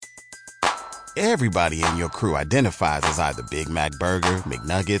Everybody in your crew identifies as either Big Mac Burger,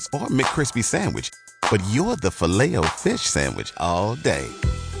 McNuggets, or McCrispy Sandwich. But you're the Filet-O-Fish Sandwich all day.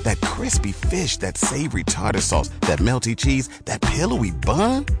 That crispy fish, that savory tartar sauce, that melty cheese, that pillowy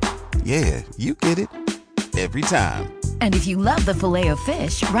bun. Yeah, you get it. Every time. And if you love the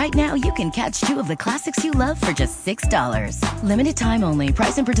Filet-O-Fish, right now you can catch two of the classics you love for just $6. Limited time only.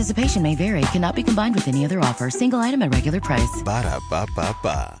 Price and participation may vary. Cannot be combined with any other offer. Single item at regular price.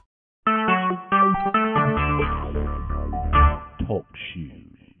 Ba-da-ba-ba-ba. Talk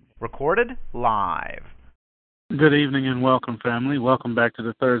shoes. Recorded live. Good evening and welcome, family. Welcome back to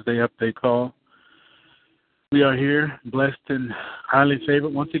the Thursday update call. We are here, blessed and highly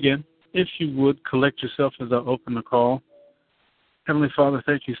favored once again. If you would, collect yourself as I open the call. Heavenly Father,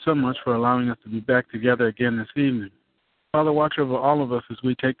 thank you so much for allowing us to be back together again this evening. Father, watch over all of us as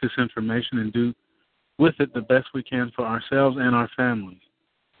we take this information and do with it the best we can for ourselves and our families.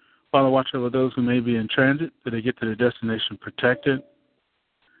 Father, watch over those who may be in transit, that they get to their destination protected.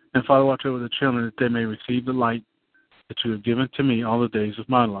 And Father, watch over the children, that they may receive the light that you have given to me all the days of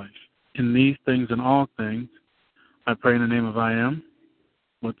my life. In these things and all things, I pray in the name of I Am,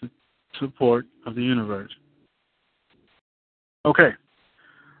 with the support of the universe. Okay.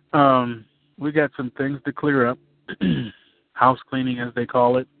 We got some things to clear up. House cleaning, as they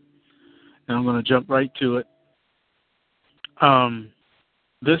call it. And I'm going to jump right to it.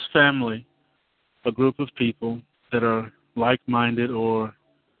 This family, a group of people that are like-minded or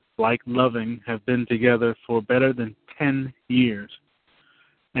like-loving, have been together for better than 10 years.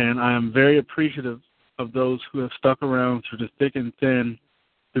 And I am very appreciative of those who have stuck around through the thick and thin,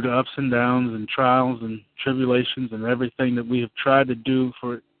 through the ups and downs and trials and tribulations and everything that we have tried to do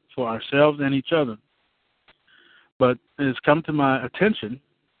for ourselves and each other. But it has come to my attention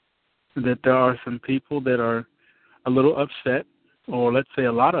that there are some people that are a little upset, or let's say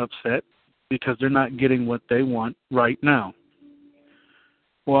a lot upset, because they're not getting what they want right now.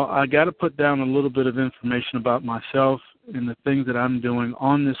 Well, I got to put down a little bit of information about myself and the things that I'm doing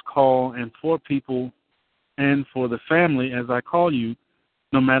on this call and for people and for the family, as I call you,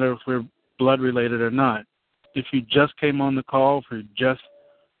 no matter if we're blood related or not. If you just came on the call, if you just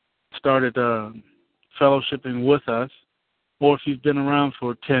started fellowshipping with us, or if you've been around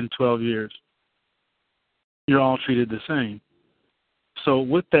for 10, 12 years, you're all treated the same. So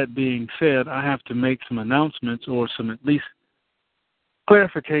with that being said, I have to make some announcements or some at least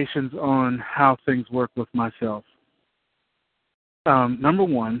clarifications on how things work with myself. Number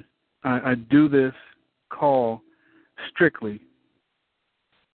one, I do this call strictly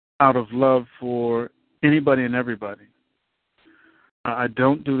out of love for anybody and everybody. I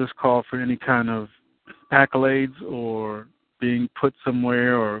don't do this call for any kind of accolades or being put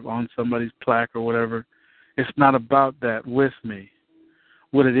somewhere or on somebody's plaque or whatever. It's not about that with me.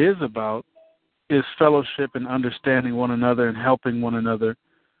 What it is about is fellowship and understanding one another and helping one another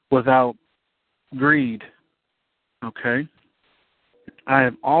without greed, okay? I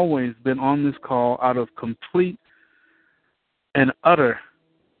have always been on this call out of complete and utter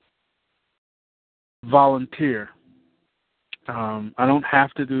volunteer. I don't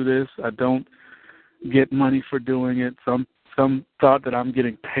have to do this. I don't get money for doing it. Some thought that I'm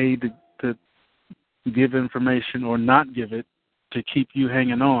getting paid to give information or not give it to keep you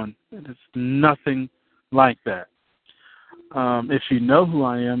hanging on. It's nothing like that. If you know who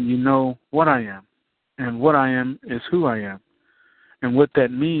I am, you know what I am. And what I am is who I am. And what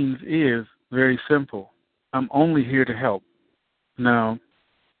that means is very simple. I'm only here to help. Now,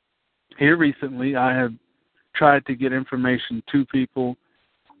 here recently, I have tried to get information to people,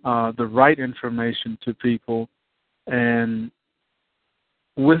 the right information to people, and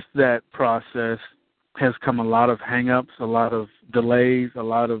with that process has come a lot of hang-ups, a lot of delays, a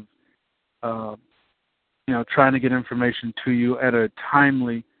lot of, trying to get information to you at a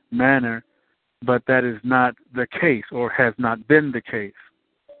timely manner, but that is not the case or has not been the case.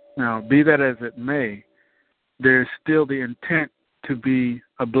 Now, be that as it may, there's still the intent to be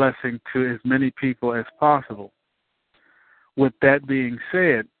a blessing to as many people as possible. With that being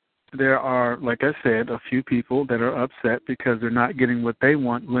said, there are, like I said, a few people that are upset because they're not getting what they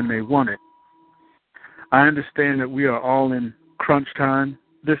want when they want it. I understand that we are all in crunch time.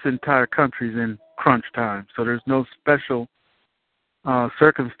 This entire country's in crunch time, so there's no special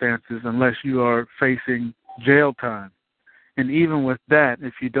circumstances unless you are facing jail time. And even with that,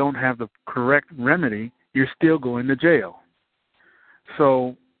 if you don't have the correct remedy, you're still going to jail.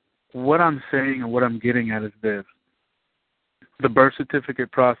 So what I'm saying and what I'm getting at is this. The birth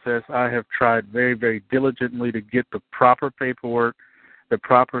certificate process, I have tried very, very diligently to get the proper paperwork, the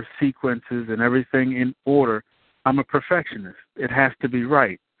proper sequences, and everything in order. I'm a perfectionist. It has to be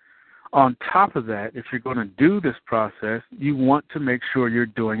right. On top of that, if you're going to do this process, you want to make sure you're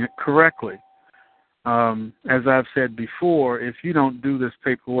doing it correctly. As I've said before, if you don't do this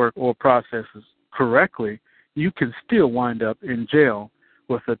paperwork or processes correctly, you can still wind up in jail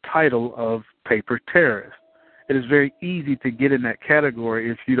with the title of paper terrorist. It is very easy to get in that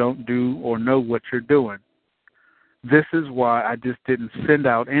category if you don't do or know what you're doing. This is why I just didn't send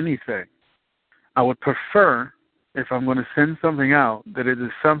out anything. I would prefer, if I'm going to send something out, that it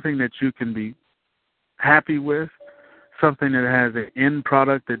is something that you can be happy with, something that has an end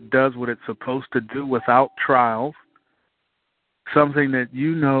product that does what it's supposed to do without trials, something that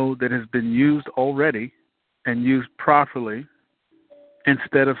you know that has been used already and used properly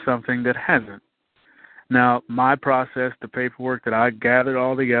instead of something that hasn't. Now, my process, the paperwork that I gathered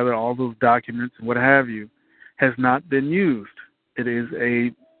all together, all those documents, what have you, has not been used. It is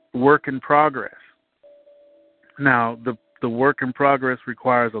a work in progress. Now, the work in progress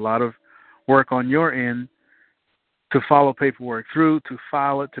requires a lot of work on your end to follow paperwork through, to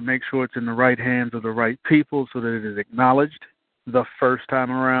file it, to make sure it's in the right hands of the right people so that it is acknowledged the first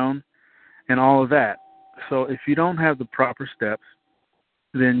time around and all of that. So if you don't have the proper steps,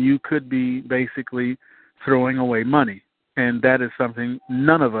 then you could be basically throwing away money. And that is something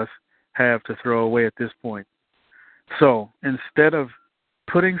none of us have to throw away at this point. So instead of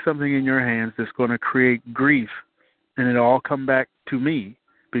putting something in your hands that's going to create grief and it all come back to me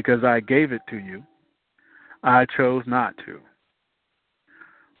because I gave it to you, I chose not to.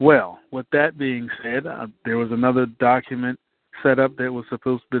 Well, with that being said, there was another document set up that was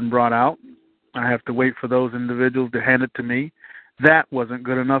supposed to have been brought out. I have to wait for those individuals to hand it to me. That wasn't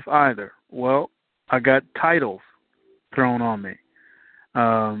good enough either. Well, I got titles thrown on me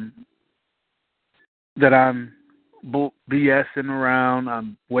that I'm BSing around,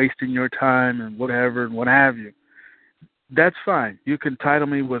 I'm wasting your time and whatever and what have you. That's fine. You can title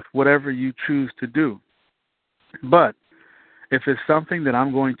me with whatever you choose to do. But if it's something that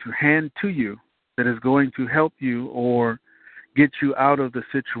I'm going to hand to you that is going to help you or get you out of the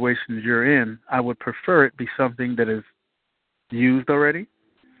situations you're in, I would prefer it be something that is used already,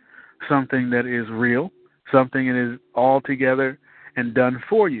 something that is real, something that is all together and done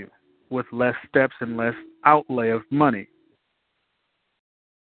for you with less steps and less outlay of money.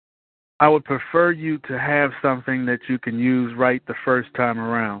 I would prefer you to have something that you can use right the first time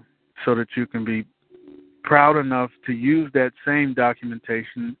around so that you can be proud enough to use that same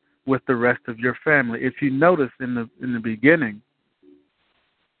documentation with the rest of your family. If you notice in the beginning,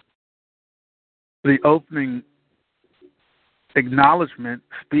 the opening acknowledgement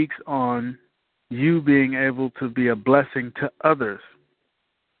speaks on you being able to be a blessing to others.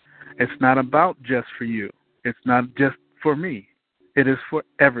 It's not about just for you. It's not just for me. It is for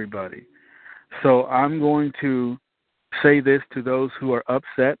everybody. So I'm going to say this to those who are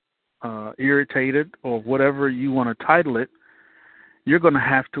upset, irritated, or whatever you want to title it. You're going to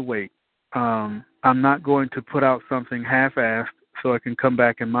have to wait. I'm not going to put out something half-assed so I can come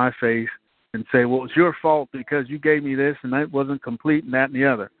back in my face and say, well, it's your fault because you gave me this and that wasn't complete and that and the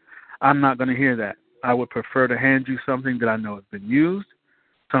other. I'm not going to hear that. I would prefer to hand you something that I know has been used,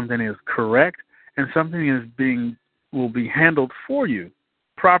 something is correct, and something will be handled for you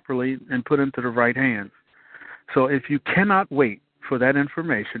properly and put into the right hands. So if you cannot wait for that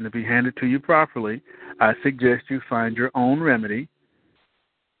information to be handed to you properly, I suggest you find your own remedy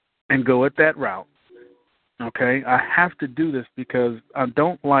and go at that route. Okay? I have to do this because I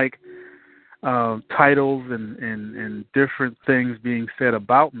don't like titles and different things being said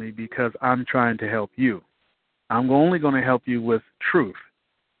about me because I'm trying to help you. I'm only going to help you with truth.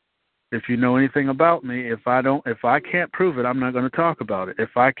 If you know anything about me, if I can't prove it, I'm not going to talk about it.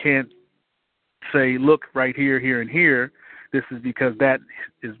 If I can't say, look, right here, here, and here, this is because that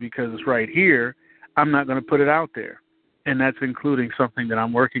is because it's right here, I'm not going to put it out there. And that's including something that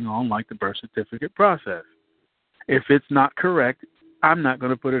I'm working on, like the birth certificate process. If it's not correct, I'm not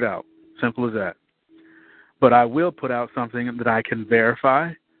going to put it out. Simple as that. But I will put out something that I can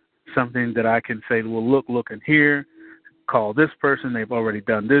verify, something that I can say, well, look in here, call this person, they've already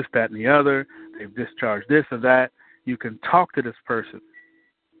done this, that, and the other, they've discharged this or that. You can talk to this person.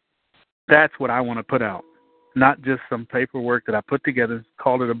 That's what I want to put out, not just some paperwork that I put together,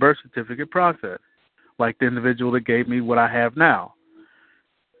 called it a birth certificate process, like the individual that gave me what I have now.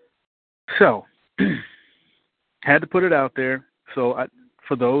 So, had to put it out there. So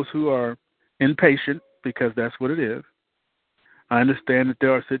for those who are impatient, because that's what it is, I understand that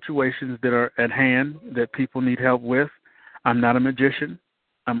there are situations that are at hand that people need help with. I'm not a magician.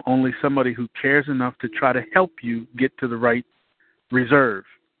 I'm only somebody who cares enough to try to help you get to the right reserve.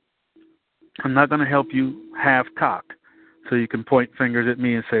 I'm not going to help you half-cocked. So you can point fingers at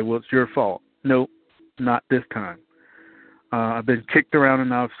me and say, well, it's your fault. Nope, not this time. I've been kicked around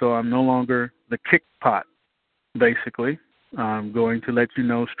enough, so I'm no longer the kick pot, basically. I'm going to let you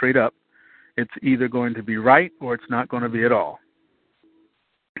know straight up. It's either going to be right or it's not going to be at all.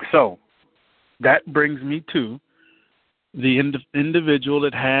 So that brings me to the individual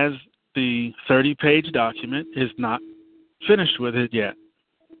that has the 30-page document is not finished with it yet.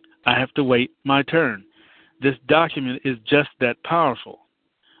 I have to wait my turn. This document is just that powerful.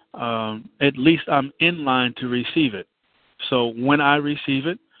 At least I'm in line to receive it. So when I receive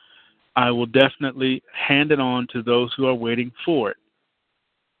it, I will definitely hand it on to those who are waiting for it.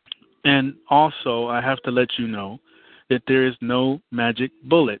 And also, I have to let you know that there is no magic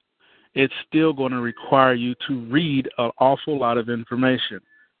bullet. It's still going to require you to read an awful lot of information.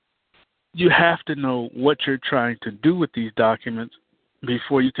 You have to know what you're trying to do with these documents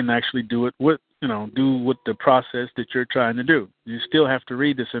before you can actually do it with, do with the process that you're trying to do. You still have to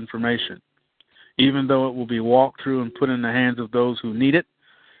read this information. Even though it will be walked through and put in the hands of those who need it,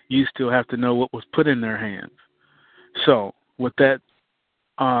 you still have to know what was put in their hands. So with that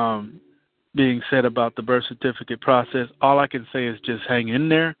being said about the birth certificate process, all I can say is just hang in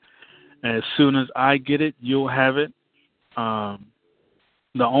there. As soon as I get it, you'll have it.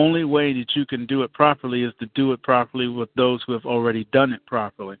 The only way that you can do it properly is to do it properly with those who have already done it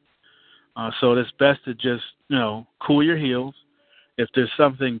properly. So it's best to just, cool your heels. If there's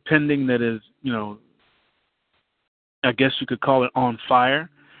something pending that is, I guess you could call it on fire,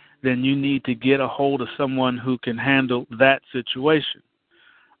 then you need to get a hold of someone who can handle that situation.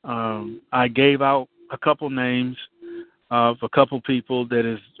 I gave out a couple names of a couple people that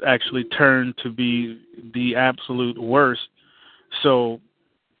is actually turned to be the absolute worst. So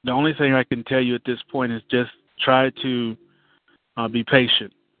the only thing I can tell you at this point is just try to be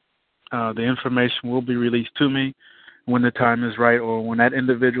patient. The information will be released to me when the time is right or when that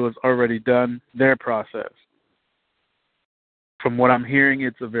individual has already done their process. From what I'm hearing,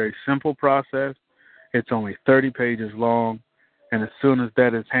 it's a very simple process. It's only 30 pages long, and as soon as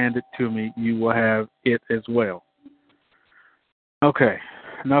that is handed to me, you will have it as well. Okay,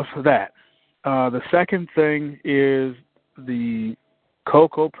 enough of that. The second thing is the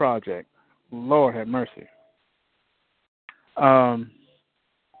Cocoa Project. Lord have mercy.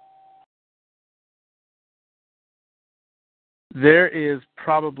 There is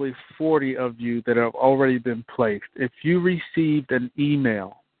probably 40 of you that have already been placed. If you received an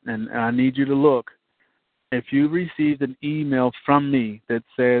email, and I need you to look, if you received an email from me that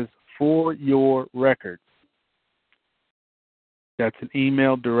says, for your records, that's an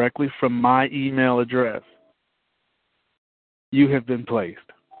email directly from my email address, you have been placed.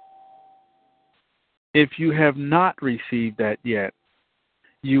 If you have not received that yet,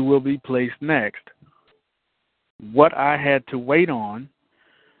 you will be placed next. What I had to wait on,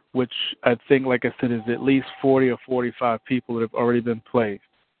 which I think, like I said, is at least 40 or 45 people that have already been placed,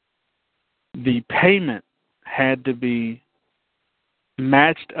 the payment had to be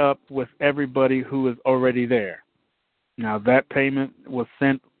matched up with everybody who is already there. Now, that payment was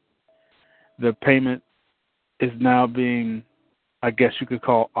sent. The payment is now being, I guess you could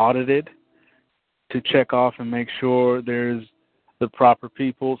call, audited to check off and make sure there's the proper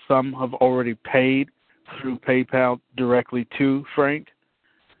people. Some have already paid through PayPal directly to Frank,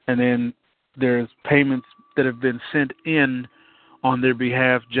 and then there's payments that have been sent in on their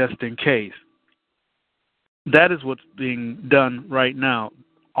behalf just in case. That is what's being done right now.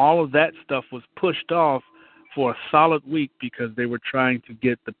 All of that stuff was pushed off for a solid week because they were trying to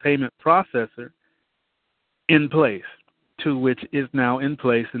get the payment processor in place, to which is now in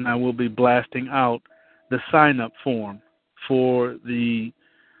place, and I will be blasting out the sign-up form for the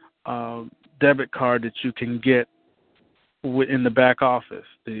debit card that you can get in the back office.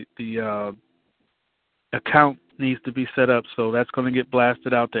 The account needs to be set up, so that's going to get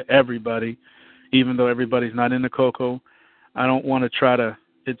blasted out to everybody, even though everybody's not in the COCO. I don't want to try to,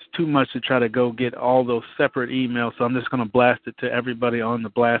 it's too much to try to go get all those separate emails, so I'm just going to blast it to everybody on the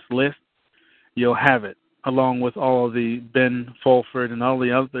blast list. You'll have it, along with all of the Ben Fulford and all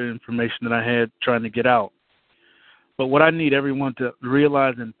the other information that I had trying to get out. But what I need everyone to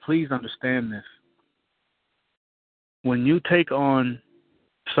realize, and please understand this, when you take on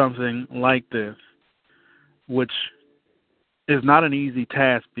something like this, which is not an easy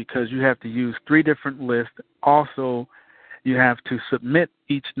task because you have to use 3 different lists. Also, you have to submit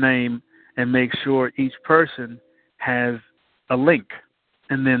each name and make sure each person has a link.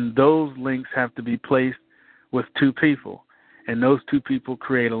 And then those links have to be placed with 2 people. And those 2 people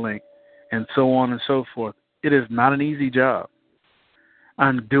create a link, and so on and so forth. It is not an easy job.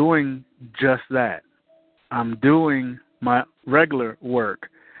 I'm doing just that. I'm doing my regular work.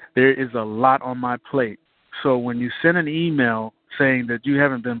 There is a lot on my plate. So when you send an email saying that you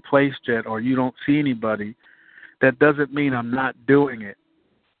haven't been placed yet or you don't see anybody, that doesn't mean I'm not doing it.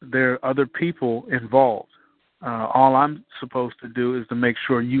 There are other people involved. All I'm supposed to do is to make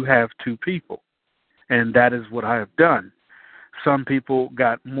sure you have 2 people, and that is what I have done. Some people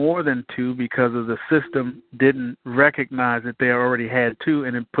got more than 2 because of the system didn't recognize that they already had 2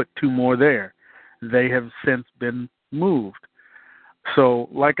 and then put 2 more there. They have since been moved. So,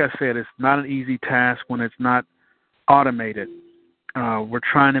 like I said, it's not an easy task when it's not automated. We're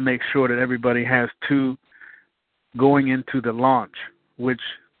trying to make sure that everybody has 2 going into the launch, which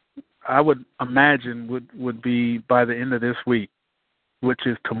I would imagine would be by the end of this week, which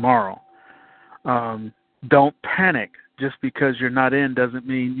is tomorrow. Don't panic. Just because you're not in doesn't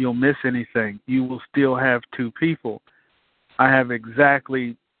mean you'll miss anything. You will still have 2 people. I have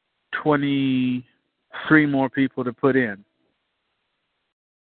exactly 23 more people to put in.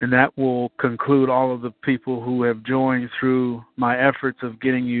 And that will conclude all of the people who have joined through my efforts of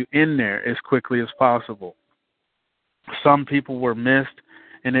getting you in there as quickly as possible. Some people were missed,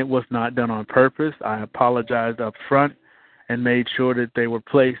 and it was not done on purpose. I apologized up front and made sure that they were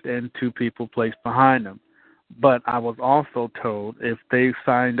placed and 2 people placed behind them. But I was also told if they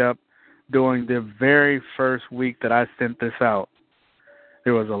signed up during the very first week that I sent this out,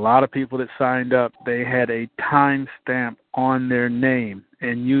 there was a lot of people that signed up. They had a time stamp on their name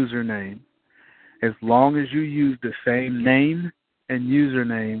and username. As long as you use the same name and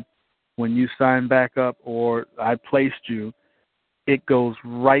username when you sign back up or I placed you, it goes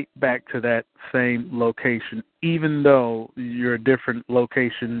right back to that same location, even though you're a different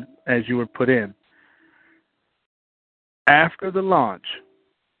location as you were put in. After the launch,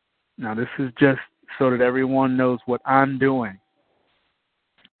 now this is just so that everyone knows what I'm doing.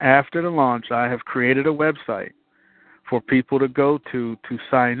 After the launch, I have created a website for people to go to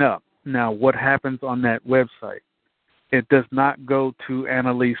sign up. Now, what happens on that website? It does not go to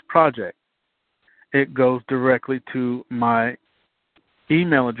Annalise Project. It goes directly to my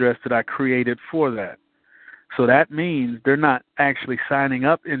email address that I created for that. So that means they're not actually signing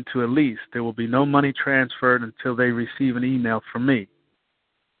up into Elise. There will be no money transferred until they receive an email from me.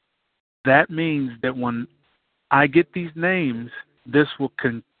 That means that when I get these names, this will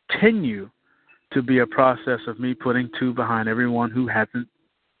continue to be a process of me putting 2 behind everyone who hasn't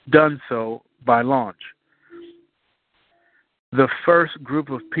done so by launch. The first group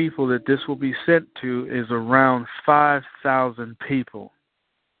of people that this will be sent to is around 5,000 people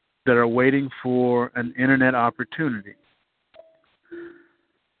that are waiting for an internet opportunity.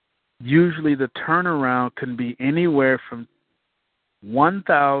 Usually the turnaround can be anywhere from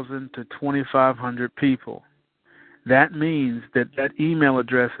 1,000 to 2,500 people. That means that email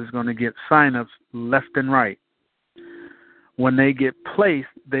address is going to get signups left and right. When they get placed,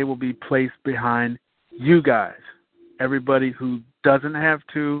 they will be placed behind you guys, everybody who doesn't have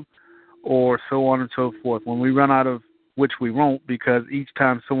to, or so on and so forth. When we run out of, which we won't, because each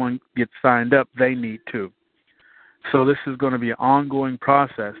time someone gets signed up, they need to. So this is going to be an ongoing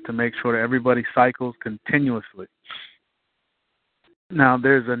process to make sure that everybody cycles continuously. Now,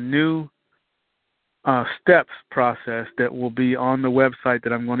 there's a new steps process that will be on the website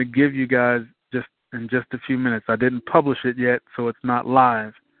that I'm going to give you guys in just a few minutes. I didn't publish it yet, so it's not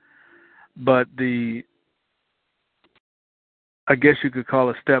live. But I guess you could call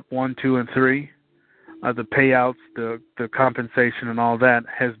it step 1, 2, and 3. The payouts, the compensation, and all that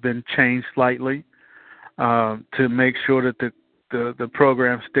has been changed slightly to make sure that the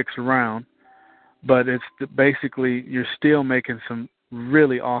program sticks around. But it's basically you're still making some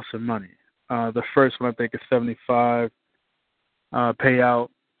really awesome money. The first one I think is $75 payout,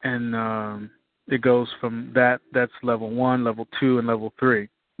 and it goes from that. That's level 1, level 2, and level 3.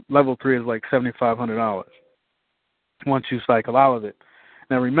 Level 3 is like $7,500 once you cycle out of it.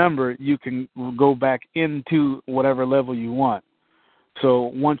 Now remember, you can go back into whatever level you want.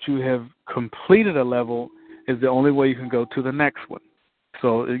 So once you have completed a level, is the only way you can go to the next one.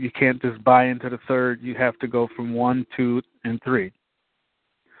 So you can't just buy into the third. You have to go from 1, 2, and 3.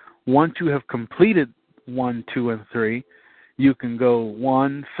 Once you have completed 1, 2, and 3, you can go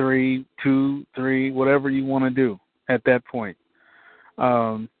 1, 3, 2, 3, whatever you want to do at that point.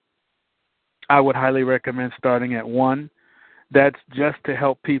 I would highly recommend starting at 1. That's just to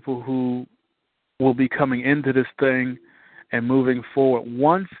help people who will be coming into this thing and moving forward.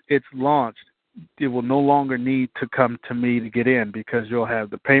 Once it's launched, it will no longer need to come to me to get in, because you'll have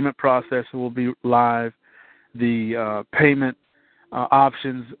the payment processor will be live. The payment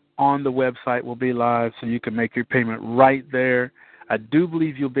options on the website will be live, so you can make your payment right there. I do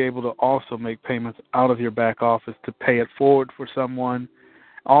believe you'll be able to also make payments out of your back office to pay it forward for someone.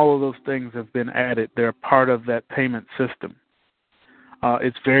 All of those things have been added. They're part of that payment system.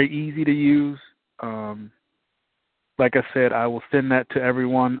 It's very easy to use. Like I said, I will send that to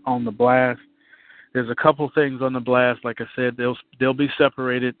everyone on the blast. There's a couple things on the blast. Like I said, they'll be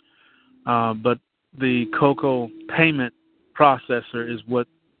separated, but the COCO payment processor is what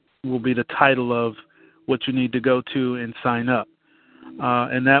will be the title of what you need to go to and sign up.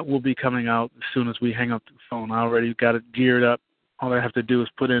 And that will be coming out as soon as we hang up the phone. I already got it geared up. All I have to do is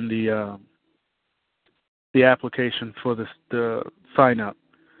put in the application for the sign up.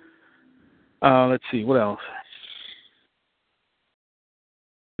 Let's see, what else?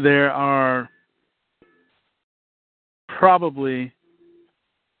 There are probably,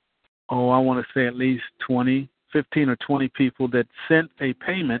 I want to say at least 15 or 20 people that sent a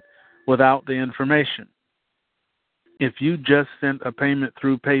payment without the information. If you just sent a payment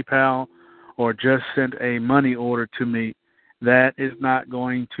through PayPal or just sent a money order to me, that is not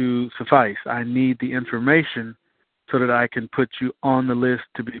going to suffice. I need the information so that I can put you on the list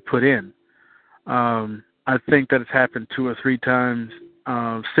to be put in. I think that has happened 2 or 3 times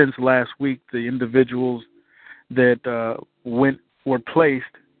since last week. The individuals that were placed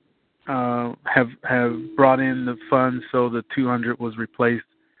have brought in the funds, so the 200 was replaced.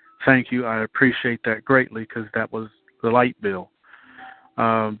 Thank you. I appreciate that greatly because that was the light bill.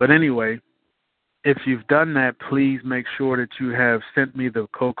 But anyway, if you've done that, please make sure that you have sent me the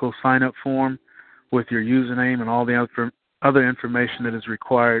COCO sign-up form with your username and all the other information that is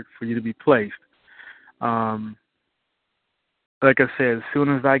required for you to be placed. Like I said, as soon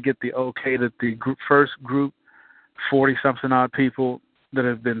as I get the okay that the first group, 40-something odd people that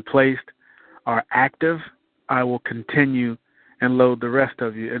have been placed, are active, I will continue and load the rest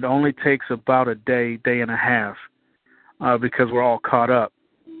of you. It only takes about a day and a half because we're all caught up.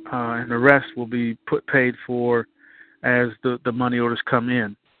 And the rest will be paid for as the money orders come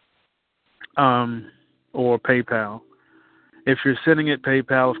in, or PayPal. If you're sending it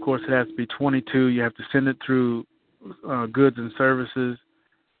PayPal, of course, it has to be 22. You have to send it through goods and services.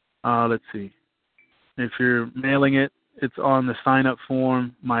 Let's see. If you're mailing it, it's on the sign-up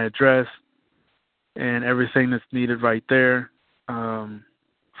form, my address, and everything that's needed right there.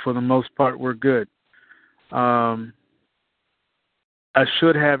 For the most part, we're good. I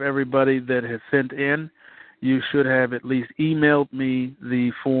should have everybody that has sent in. You should have at least emailed me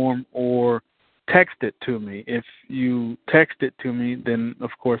the form or text it to me. If you text it to me, then, of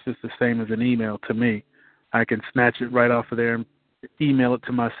course, it's the same as an email to me. I can snatch it right off of there and email it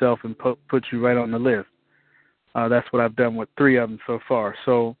to myself and put you right on the list. That's what I've done with 3 of them so far.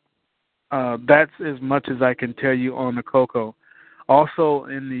 So that's as much as I can tell you on the COCO. Also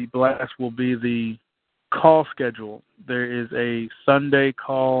in the blast will be the call schedule. There is a Sunday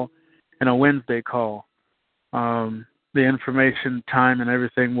call and a Wednesday call. The information, time, and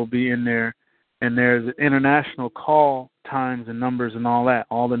everything will be in there. And there's international call times and numbers and all that.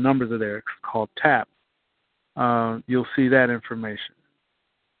 All the numbers are there. It's called TAP. You'll see that information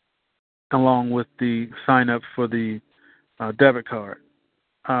along with the sign up for the debit card.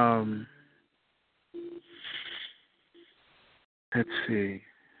 Let's see.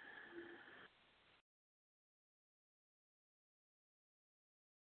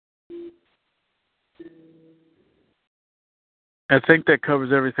 I think that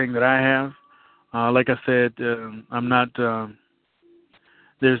covers everything that I have. Like I said, I'm not.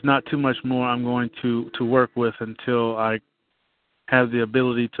 There's not too much more I'm going to work with until I have the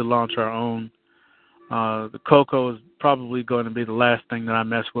ability to launch our own. The COCO is probably going to be the last thing that I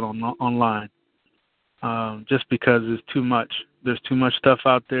mess with online, just because there's too much. There's too much stuff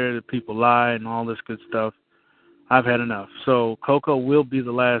out there that people lie and all this good stuff. I've had enough. So COCO will be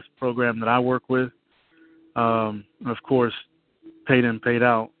the last program that I work with. Of course, paid in, paid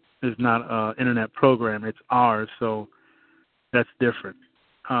out is not an internet program. It's ours, so that's different.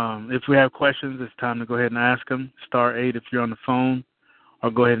 If we have questions, it's time to go ahead and ask them. *8 if you're on the phone, or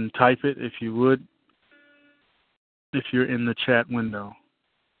go ahead and type it if you would, if you're in the chat window.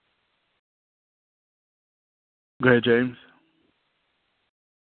 Go ahead, James.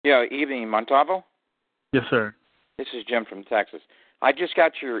 Yeah, evening, Muntavo. Yes, sir. This is Jim from Texas. I just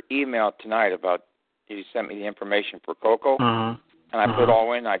got your email tonight about you sent me the information for COCO, and I put it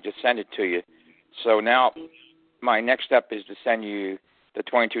all in. I just sent it to you. So now my next step is to send you the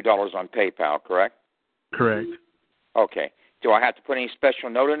 $22 on PayPal, correct? Correct. Okay. Do I have to put any special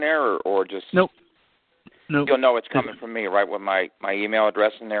note in there, or just... Nope. You'll know it's coming from me, right, with my email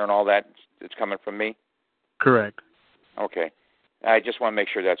address in there and all that? It's coming from me? Correct. Okay. I just want to make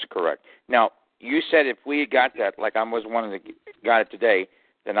sure that's correct. Now, you said if we got that, like I was one that got it today,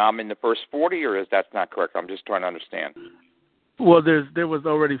 then I'm in the first 40, or is that not correct? I'm just trying to understand. Well, there was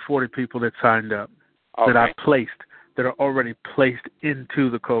already 40 people that signed up that I placed, that are already placed into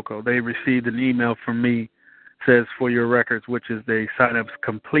the COCO. They received an email from me, says for your records, which is the sign-up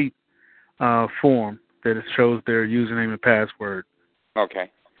complete form that it shows their username and password.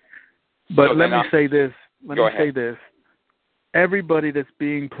 Okay. But so let me say this. Go ahead. Everybody that's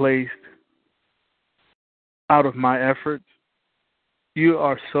being placed out of my efforts, you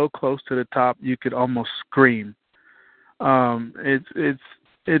are so close to the top you could almost scream.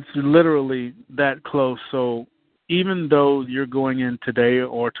 It's literally that close. So even though you're going in today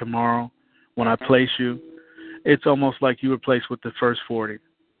or tomorrow, when I place you, it's almost like you were placed with the first 40.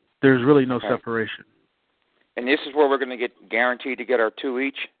 There's really no separation. And this is where we're going to get guaranteed to get our 2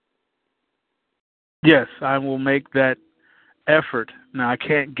 each? Yes, I will make that effort. Now, I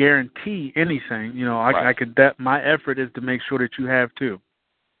can't guarantee anything. You know, I could. That my effort is to make sure that you have 2.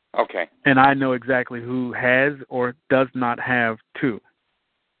 Okay. And I know exactly who has or does not have 2.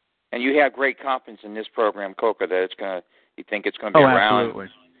 And you have great confidence in this program, COCA, that it's going to. You think it's going to be around? Absolutely.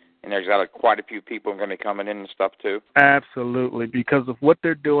 And there's quite a few people going to be coming in and stuff too. Absolutely, because of what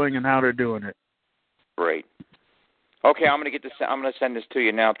they're doing and how they're doing it. Great. Okay, I'm going to send this to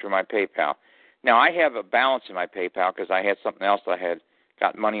you now through my PayPal. Now I have a balance in my PayPal because I had something else I had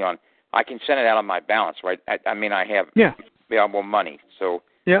got money on. I can send it out of my balance, right? I mean, I have available money. So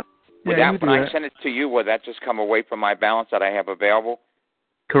when I send it to you, will that just come away from my balance that I have available?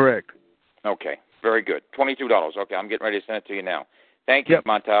 Correct. Okay, very good. $22. Okay, I'm getting ready to send it to you now. Thank you,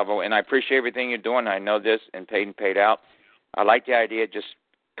 Muntavo, and I appreciate everything you're doing. I know this and paid out. I like the idea of just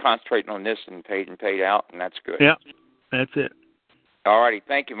concentrating on this and paid out, and that's good. Yeah, that's it. All righty.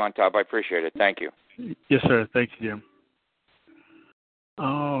 Thank you, Muntavo. I appreciate it. Thank you. Yes, sir. Thank you, Jim.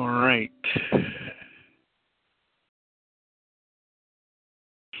 All right.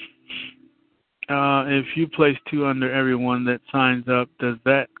 If you place 2 under everyone that signs up, does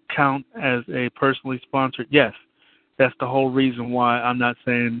that count as a personally sponsored? Yes. That's the whole reason why I'm not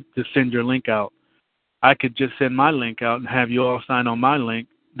saying to send your link out. I could just send my link out and have you all sign on my link.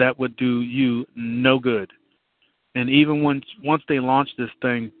 That would do you no good. And even once they launch this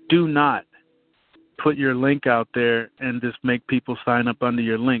thing, do not put your link out there and just make people sign up under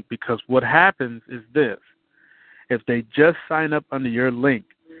your link, because what happens is this. If they just sign up under your link,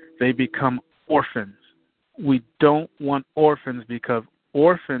 they become orphans. We don't want orphans, because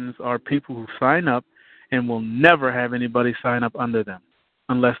orphans are people who sign up and will never have anybody sign up under them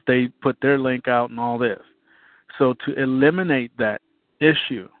unless they put their link out and all this. So to eliminate that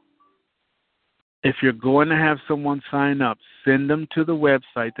issue, if you're going to have someone sign up, send them to the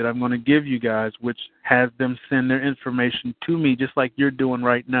website that I'm going to give you guys, which has them send their information to me just like you're doing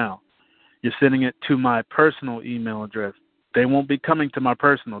right now. You're sending it to my personal email address. They won't be coming to my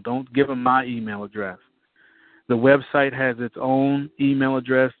personal. Don't give them my email address. The website has its own email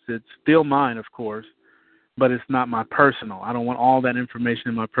address. It's still mine, of course, but it's not my personal. I don't want all that information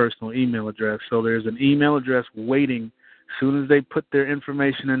in my personal email address. So there's an email address waiting. As soon as they put their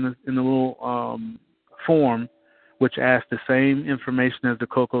information in the little form, which asks the same information as the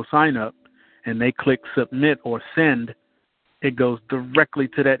COCO sign-up, and they click submit or send, it goes directly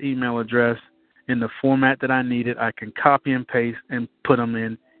to that email address in the format that I need it. I can copy and paste and put them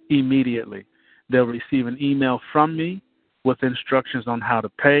in immediately. They'll receive an email from me with instructions on how to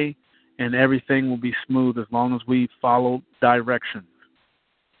pay, and everything will be smooth as long as we follow directions.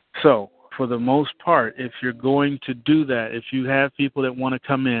 So, for the most part, if you're going to do that, if you have people that want to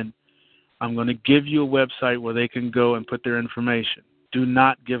come in, I'm going to give you a website where they can go and put their information. Do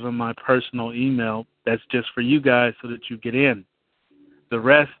not give them my personal email. That's just for you guys so that you get in. The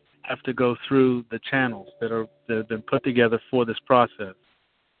rest have to go through the channels that have been put together for this process.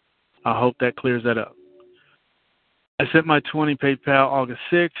 I hope that clears that up. I sent my 20 PayPal August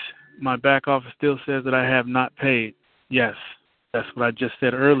 6th. My back office still says that I have not paid. Yes, that's what I just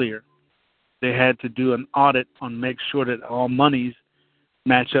said earlier. They had to do an audit on make sure that all monies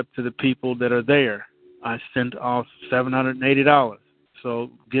match up to the people that are there. I sent off $780.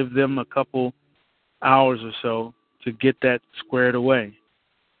 So give them a couple hours or so to get that squared away.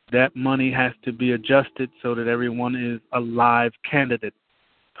 That money has to be adjusted so that everyone is a live candidate.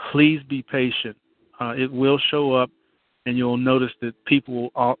 Please be patient. It will show up, and you'll notice that people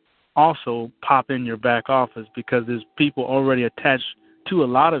will also pop in your back office because there's people already attached to a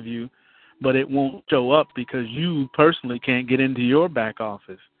lot of you, but it won't show up because you personally can't get into your back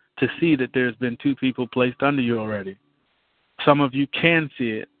office to see that there's been 2 people placed under you already. Some of you can see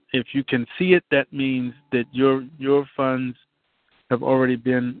it. If you can see it, that means that your funds have already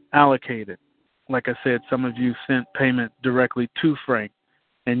been allocated. like I said, some of you sent payment directly to Frank,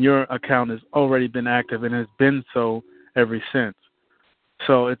 and your account has already been active and has been so ever since.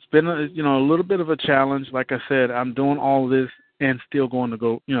 So it's been a little bit of a challenge. Like I said, I'm doing all this and still got to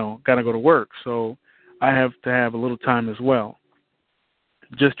go to work. So I have to have a little time as well.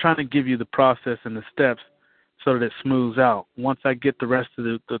 Just trying to give you the process and the steps so that it smooths out. Once I get the rest of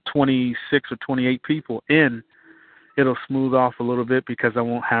the 26 or 28 people in, it'll smooth off a little bit because I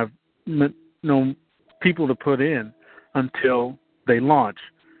won't have people to put in until they launch.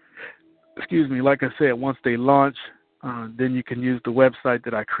 Excuse me. Like I said, once they launch, then you can use the website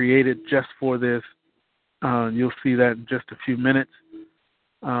that I created just for this. You'll see that in just a few minutes,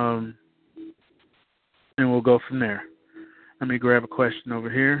 and we'll go from there. Let me grab a question over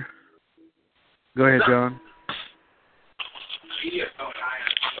here. Go ahead, John.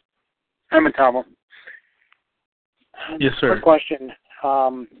 Hi, Muntavo. Yes, sir. Quick question.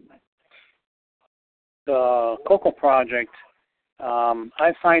 The Cocoa Project,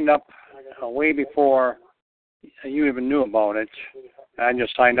 I signed up way before you even knew about it. I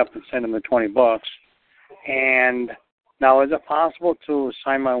just signed up and sent them the $20. And now, is it possible to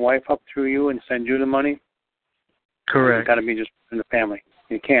sign my wife up through you and send you the money? Correct. It's got to be just in the family.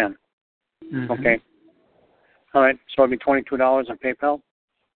 You can. Mm-hmm. Okay. All right. So it'll be $22 on PayPal?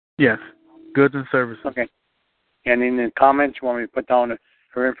 Yes. Goods and services. Okay. And in the comments, you want me to put down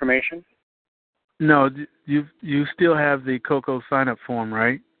her information? No, you still have the Cocoa sign-up form,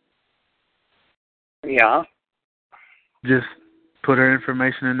 right? Yeah. Just put her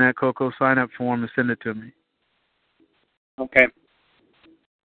information in that Cocoa sign-up form and send it to me. Okay.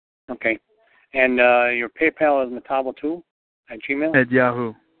 Okay. And your PayPal is Muntavo2 at Gmail? At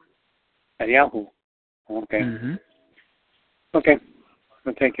Yahoo. At Yahoo. Okay. Mm-hmm. Okay.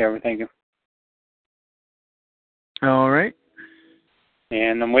 We'll take care of it. Thank you. All right.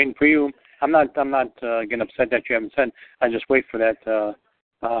 And I'm waiting for you. I'm not getting upset that you haven't sent. I just wait for that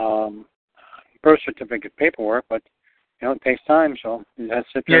birth certificate paperwork, but it takes time, so that's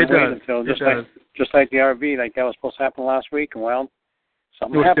it. Yeah, it does. Until It just like the RV, like that was supposed to happen last week, and well,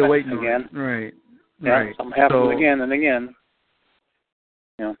 something We're happened still waiting again. Right. Yeah, right. something happens again and again.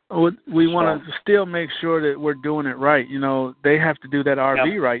 Yeah. We want to still make sure that we're doing it right. They have to do that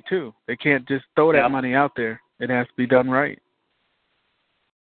RV right too. They can't just throw that money out there. It has to be done right.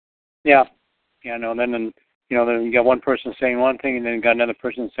 Yeah. Yeah. No. Then you got one person saying one thing, and then you got another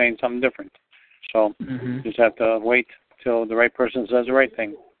person saying something different. So you just have to wait till the right person says the right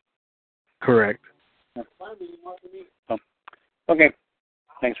thing. Correct. Yeah. So, okay.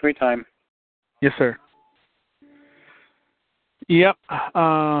 Thanks for your time. Yes, sir. Yep.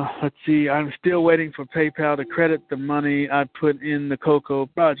 Let's see. I'm still waiting for PayPal to credit the money I put in the Cocoa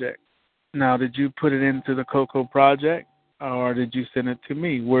Project. Now, did you put it into the Cocoa Project, or did you send it to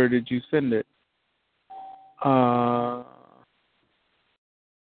me? Where did you send it? Go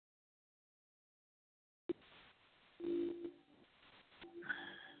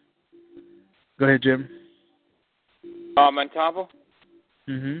ahead, Jim. Muntavo?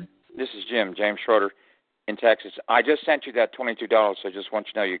 Mm-hmm. This is James Schroeder in Texas. I just sent you that $22, so I just want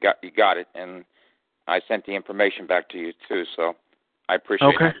you to know you got it, and I sent the information back to you too, so I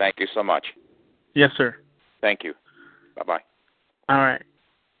appreciate it. Thank you so much. Yes, sir. Thank you. Bye-bye. All right.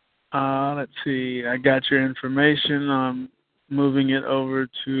 Let's see. I got your information. I'm moving it over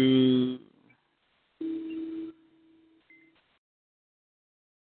to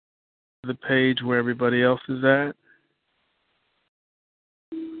the page where everybody else is at.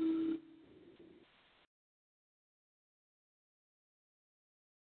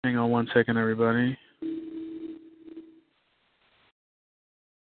 Hang on one second, everybody.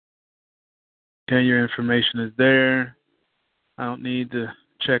 Okay, your information is there. I don't need to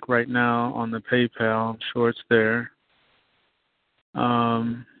check right now on the PayPal. I'm sure it's there.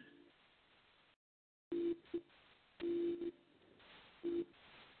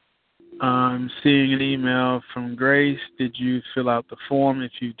 I'm seeing an email from Grace. Did you fill out the form?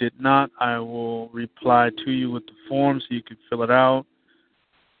 If you did not, I will reply to you with the form so you can fill it out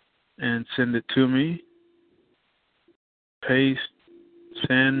and send it to me. Paste,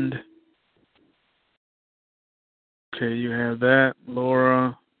 send. Okay, you have that.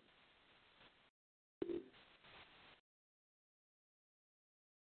 Laura.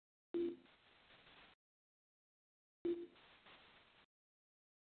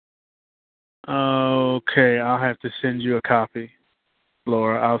 Okay, I'll have to send you a copy,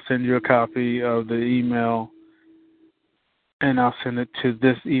 Laura. I'll send you a copy of the email, and I'll send it to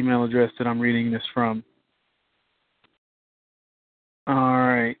this email address that I'm reading this from. All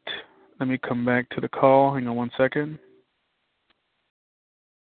right. Let me come back to the call. Hang on one second.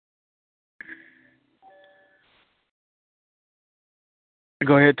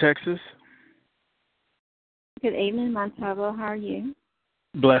 Go ahead, Texas. Good evening, Muntavo. How are you?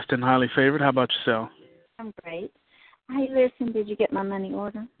 Blessed and highly favored. How about yourself? I'm great. Hey, listen, did you get my money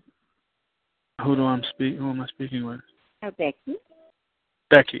order? Who am I speaking with? Oh, Becky.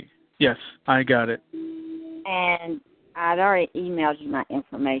 Becky. Yes, I got it. And I'd already emailed you my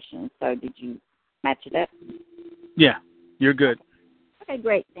information, so did you match it up? Yeah, you're good. Okay,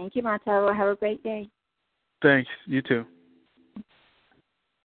 great. Thank you, Muntavo. Have a great day. Thanks. You too.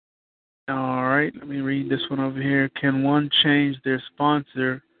 All right, let me read this one over here. Can one change their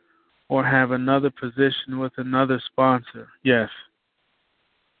sponsor or have another position with another sponsor? Yes.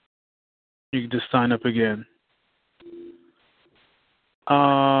 You can just sign up again.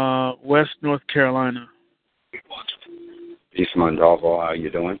 West North Carolina. Peace, Muntavo. How you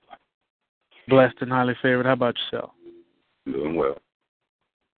doing? Blessed and highly favored. How about yourself? Doing well.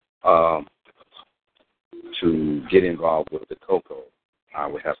 To get involved with the COCO, I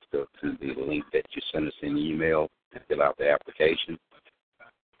would have to go to the link that you sent us in the email and fill out the application,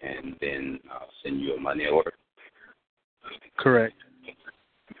 and then I'll send you a money order. Correct.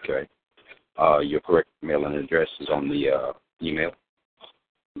 Okay. Your correct mailing address is on the email?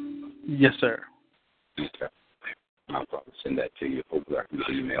 Yes, sir. Okay. I'll probably send that to you. Hopefully I can get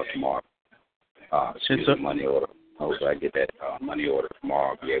the email tomorrow. Money order. Hopefully I get that money order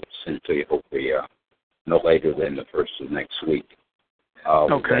tomorrow. I'll be able to send it to you hopefully no later than the first of next week.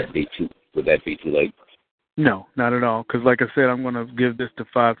 Okay. Would that be too late? No, not at all. Because like I said, I'm going to give this to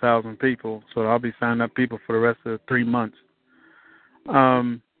 5,000 people, so I'll be signing up people for the rest of the 3 months.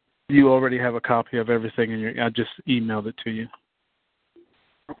 You already have a copy of everything, I just emailed it to you.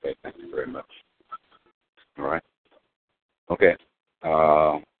 Okay, thank you very much. All right. Okay.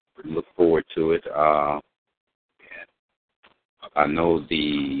 Look forward to it. I know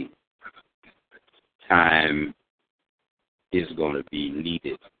the time is going to be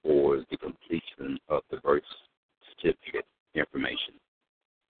needed for the completion of the birth certificate information.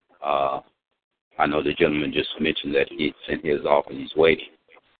 I know the gentleman just mentioned that he sent his off and he's waiting.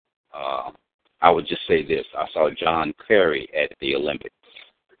 I would just say this. I saw John Kerry at the Olympics.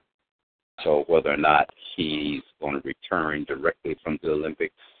 So whether or not he's going to return directly from the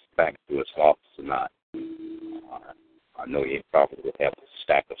Olympics back to his office or not, I know he probably will have a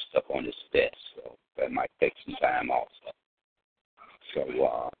stack of stuff on his desk, so that might take some time also. So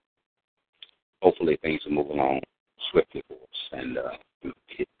hopefully things will move along swiftly for us and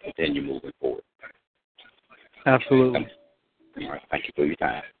continue moving forward. Absolutely. All right. Thank you for your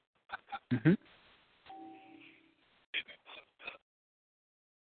time. Mm-hmm.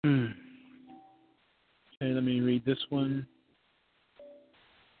 Okay, let me read this one.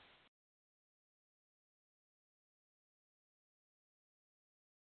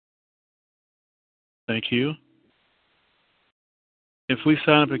 Thank you. If we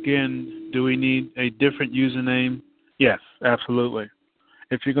sign up again, do we need a different username? Yes, absolutely.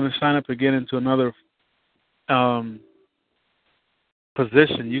 If you're going to sign up again into another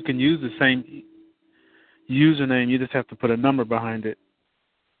position, you can use the same username. You just have to put a number behind it.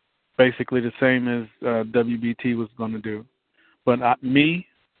 Basically the same as WBT was going to do. But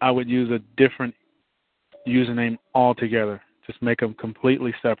I would use a different username altogether. Just make them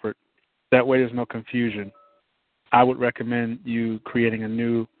completely separate. That way there's no confusion. I would recommend you creating a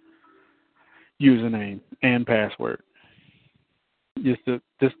new username and password.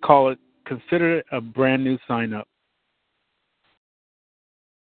 Just call it, consider it a brand new sign up.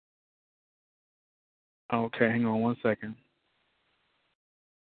 Okay, hang on one second.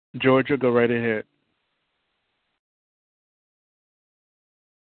 Georgia, go right ahead.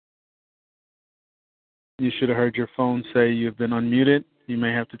 You should have heard your phone say you've been unmuted. You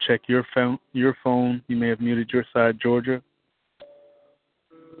may have to check your phone. You may have muted your side, Georgia.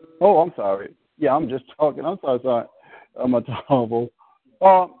 Oh, I'm sorry. Yeah, I'm just talking. I'm sorry. I'm terrible.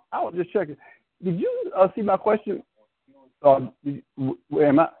 I was just checking. Did you see my question? Am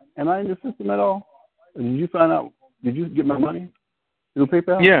I in the system at all? Did you find out? Did you get my money through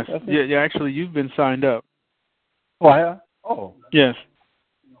PayPal? Yes. Yeah. Actually, you've been signed up. Oh, I have? Oh. Yes.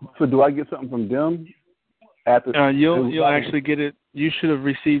 So do I get something from them? You'll actually get it. You should have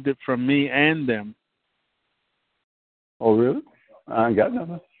received it from me and them. Oh, really? I ain't got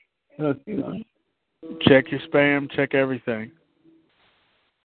nothing. Let's see nothing. Check your spam. Check everything.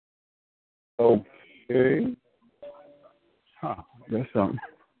 Okay. Huh. That's something.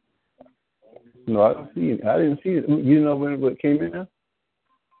 No, I don't see it. I didn't see it. You know when it came in there?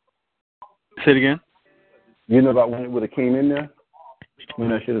 Say it again. You know about when it would have came in there?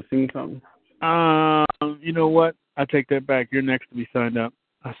 When I should have seen something? You know what? I take that back. You're next to be signed up.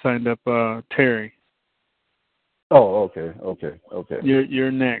 I signed up Terry. Oh, okay.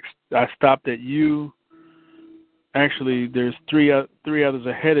 You're next. I stopped at you. Actually, there's three others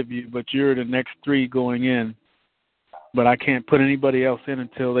ahead of you, but you're the next three going in. But I can't put anybody else in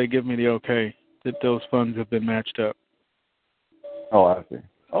until they give me the okay that those funds have been matched up. Oh, I see.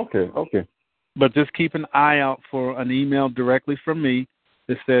 Okay. But just keep an eye out for an email directly from me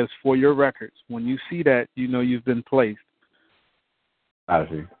that says, for your records. When you see that, you know you've been placed. I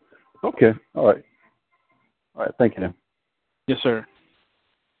see. Okay. All right. Thank you, then. Yes, sir.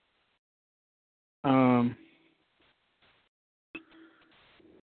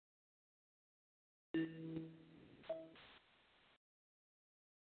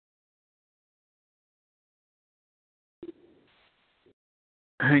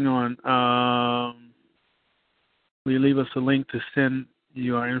 Hang on. Will you leave us a link to send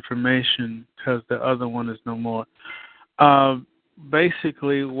you our information because the other one is no more?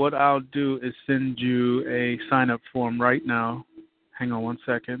 Basically, what I'll do is send you a sign-up form right now. Hang on one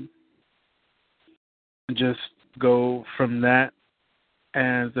second. Just go from that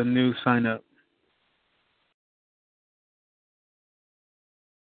as a new sign-up.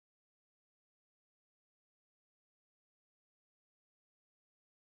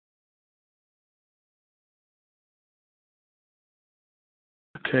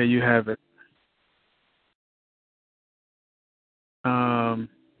 Okay, you have it.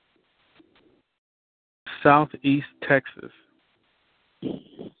 Southeast Texas.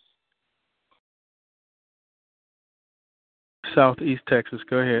 Southeast Texas.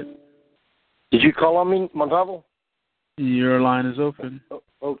 Go ahead. Did you call on me, Muntavo? Your line is open.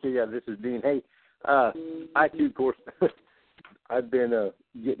 Okay, yeah, this is Dean. Hey, I too, of course, I've been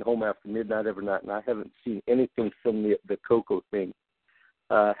getting home after midnight every night, and I haven't seen anything from the cocoa thing.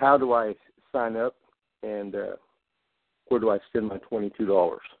 How do I sign up, and where do I send my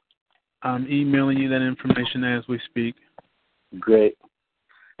 $22? I'm emailing you that information as we speak. Great.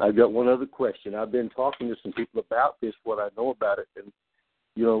 I've got one other question. I've been talking to some people about this, what I know about it, and,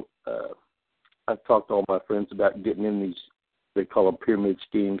 I've talked to all my friends about getting in these, they call them pyramid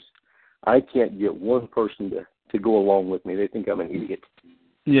schemes. I can't get one person to go along with me. They think I'm an idiot.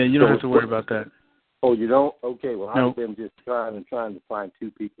 Yeah, you don't have to worry about that. Oh, you don't? Okay, well, Nope. I've been just trying to find two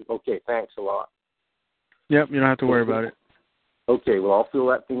people. Okay, thanks a lot. Yep, you don't have to worry about it. Okay, well, I'll fill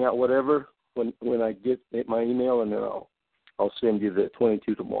that thing out, whatever, when I get my email, and then I'll send you the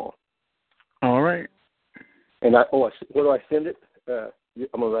 22 tomorrow. All right. And where do I send it?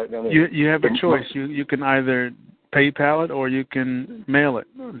 I'm gonna write it down there. You have a choice. You can either PayPal it or you can mail it.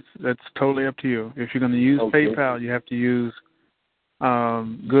 That's totally up to you. If you're going to use PayPal, you have to use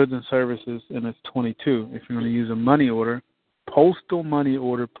goods and services, and it's 22. If you're going to use a money order, postal money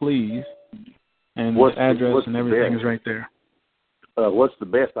order, please, and the address and everything is right there. What's the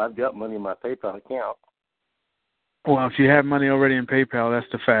best? I've got money in my PayPal account. Well, if you have money already in PayPal,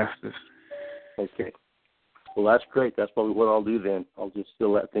 that's the fastest. Okay. Well, that's great. That's probably what I'll do then. I'll just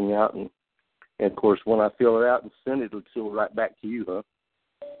fill that thing out, and of course, when I fill it out and send it, it'll still right back to you, huh?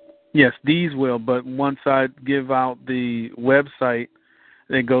 Yes, these will, but once I give out the website,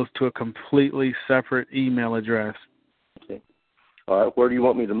 it goes to a completely separate email address. Okay. All right. Where do you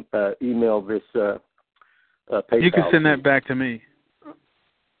want me to email this PayPal? You can send that back to me.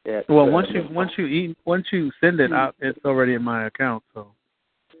 At, well, once you send it out, it's already in my account. So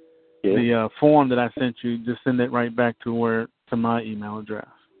the form that I sent you, just send it right back to my email address.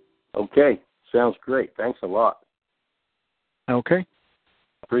 Okay. Sounds great. Thanks a lot. Okay.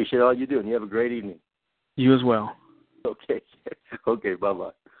 Appreciate all you do, and you have a great evening. You as well. Okay. Okay,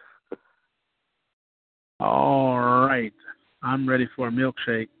 bye-bye. All right. I'm ready for a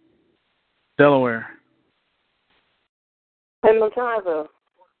milkshake. Delaware. Hey, Muntavo.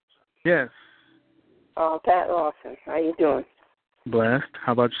 Yes. Pat Lawson. How you doing? Blessed.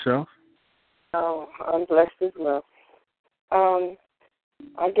 How about yourself? Oh, I'm blessed as well.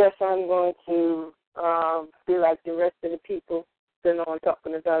 I guess I'm going to be like the rest of the people been on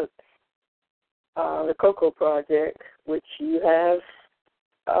talking about the Cocoa Project, which you have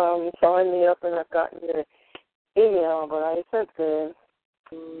signed me up, and I've gotten your email, but I sent the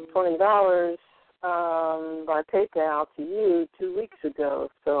 $20 by PayPal to you 2 weeks ago.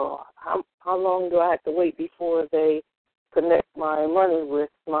 So how long do I have to wait before they connect my money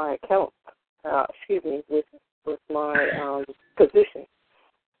with my account? With my position.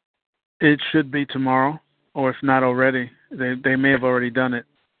 It should be tomorrow, or if not already. They may have already done it.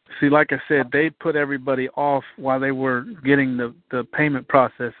 See, like I said, they put everybody off while they were getting the payment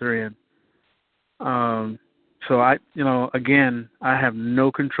processor in. So again, I have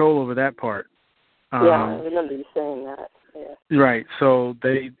no control over that part. Yeah, I remember you saying that. Yeah. Right. So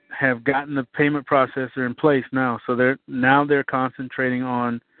have gotten the payment processor in place now. So they're concentrating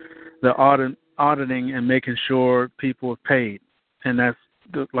on the auditing and making sure people are paid. And that's,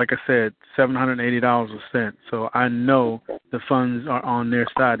 like I said, $780 was sent. So I know the funds are on their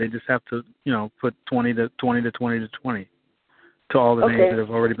side. They just have to, put 20 to 20 to 20 to 20 to all the names that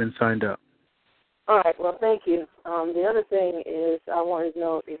have already been signed up. All right. Well, thank you. The other thing is I wanted to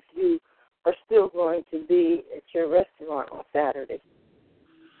know if you are still going to be at your restaurant on Saturday.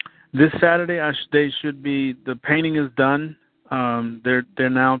 This Saturday, they should be. The painting is done. They're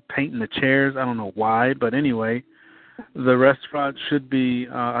now painting the chairs. I don't know why, but anyway, the restaurant should be.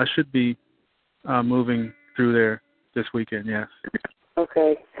 I should be moving through there this weekend. Yes.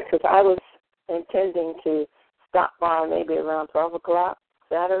 Okay, because I was intending to stop by maybe around 12 o'clock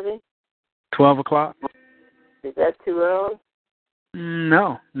Saturday. 12 o'clock? Is that too early?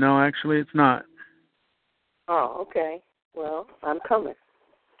 No, actually it's not. Oh, okay. Well, I'm coming.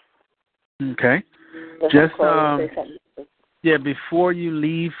 Okay. Just before you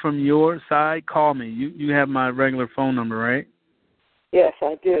leave from your side, call me. You have my regular phone number, right? Yes,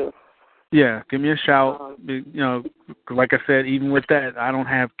 I do. Yeah, give me a shout. Like I said, even with that, I don't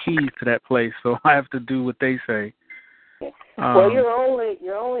have keys to that place, so I have to do what they say. Well, you're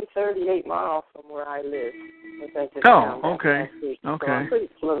only 38 miles from where I live. Okay. So I'm pretty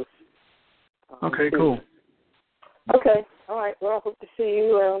close. Okay, cool. Okay, all right. Well, I hope to see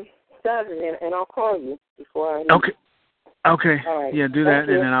you Saturday, and I'll call you before I leave. Okay. All right. Yeah, do that,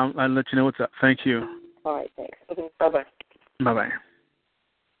 and then I'll let you know what's up. Thank you. All right, thanks. Bye-bye. Bye-bye.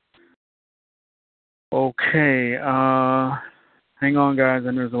 Okay. Hang on, guys,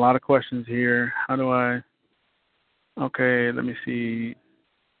 and there's a lot of questions here. Okay, let me see.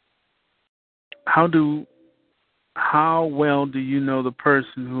 How well do you know the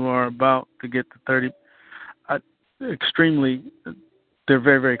person who are about to get the 30? Extremely, they're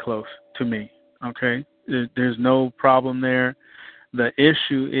very, very close to me, okay? There's no problem there. The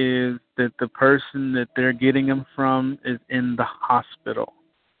issue is that the person that they're getting them from is in the hospital,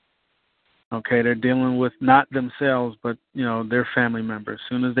 okay? They're dealing with not themselves, but, their family member. As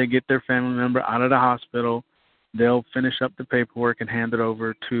soon as they get their family member out of the hospital, they'll finish up the paperwork and hand it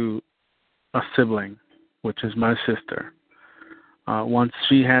over to a sibling, which is my sister. Once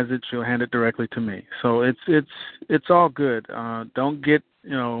she has it, she'll hand it directly to me. So it's all good. Don't get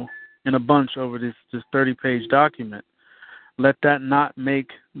in a bunch over this 30-page document. Let that not make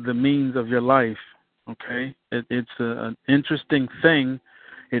the means of your life. Okay, it's an interesting thing.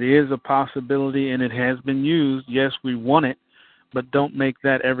 It is a possibility, and it has been used. Yes, we want it, but don't make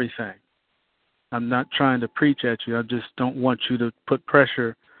that everything. I'm not trying to preach at you. I just don't want you to put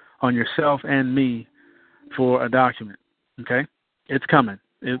pressure on yourself and me for a document, okay? It's coming.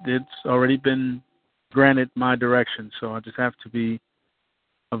 It's already been granted my direction, so I just have to be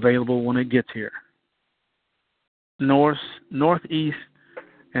available when it gets here. Northeast,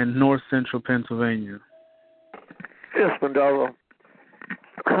 and north central Pennsylvania. Yes, Muntavo.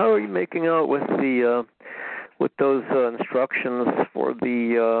 How are you making out with those instructions for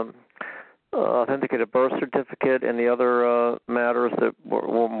the authenticated birth certificate and the other matters that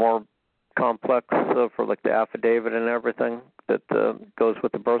were more complex for like the affidavit and everything that goes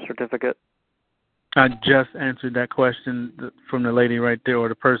with the birth certificate? I just answered that question from the lady right there, or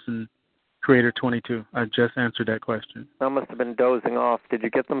the person, Creator 22. I just answered that question. I must have been dozing off. Did you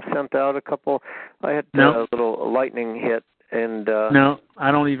get them sent out a couple? I had a little lightning hit. And no,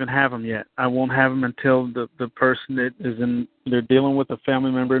 I don't even have them yet. I won't have them until the person that they're dealing with a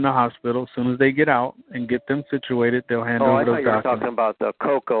family member in the hospital. As soon as they get out and get them situated, they'll hand over those documents. I thought you were talking about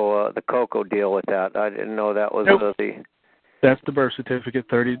the COCO deal with that. I didn't know that was That's the birth certificate,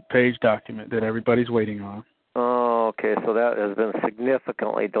 30-page document that everybody's waiting on. Oh, okay. So that has been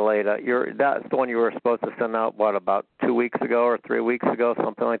significantly delayed. That's the one you were supposed to send out, about 2 weeks ago or 3 weeks ago,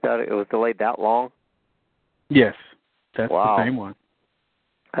 something like that? It was delayed that long? Yes. That's the same one.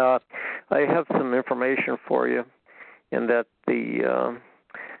 I have some information for you in that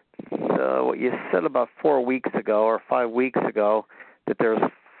what you said about 4 weeks ago or 5 weeks ago, that there's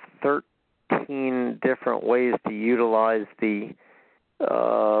 13 different ways to utilize the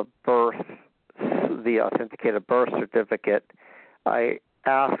authenticated birth certificate. I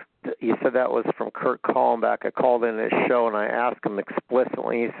asked, you said that was from Kurt Kallenbach. I called in his show and I asked him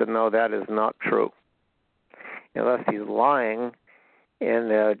explicitly. He said, no, that is not true. Unless he's lying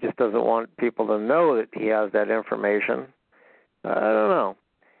and just doesn't want people to know that he has that information. I don't know.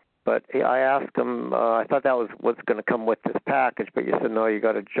 But I asked him, I thought that was what's going to come with this package, but you said, no, you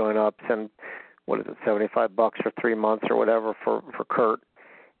got to join up, send, $75 for 3 months or whatever for Kurt.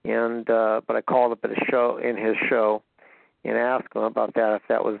 And but I called up at his show, and ask them about that, if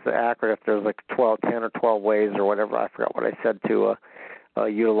that was accurate, if there's like 10 or 12 ways or whatever. I forgot what I said to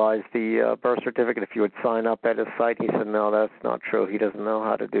utilize the birth certificate. If you would sign up at his site, he said, no, that's not true. He doesn't know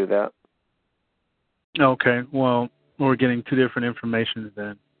how to do that. Okay, well, we're getting two different information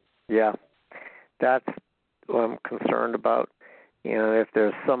then. Yeah, that's what I'm concerned about. If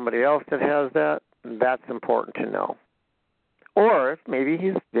there's somebody else that has that, that's important to know. Or if maybe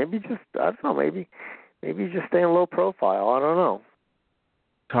he's just staying low profile. I don't know.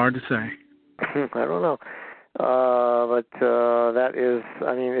 It's hard to say. I don't know. But that is,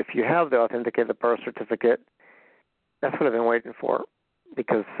 if you have the authenticated birth certificate, that's what I've been waiting for,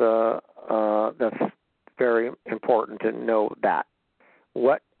 because that's very important to know that.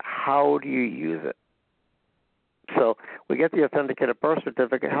 How do you use it? So we get the authenticated birth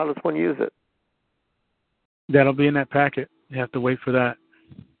certificate. How does one use it? That'll be in that packet. You have to wait for that.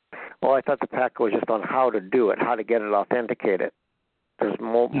 Well, I thought the packet was just on how to do it, how to get it authenticated. There's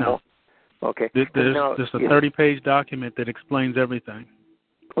more. No. More. Okay. There's a 30-page document that explains everything.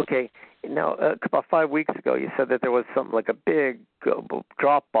 Okay. Now, about 5 weeks ago, you said that there was something like a big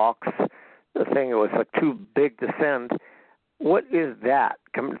Dropbox thing. It was like too big to send. What is that?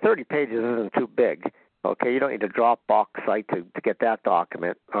 30 pages isn't too big. Okay, you don't need a Dropbox site to get that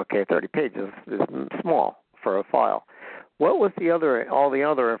document. Okay, 30 pages is small for a file. What was all the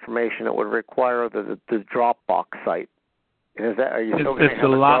other information that would require the Dropbox site? Is that, are you still going to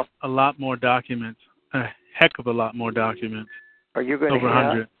have a lot more documents, a heck of a lot more documents. Are you going over to have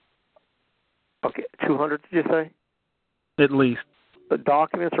 100? Okay, 200? Did you say? At least. The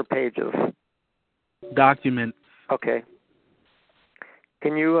documents or pages? Documents. Okay.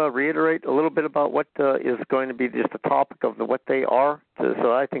 Can you reiterate a little bit about what is going to be just the topic of what they are?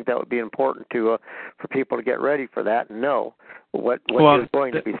 So I think that would be important for people to get ready for that and know what is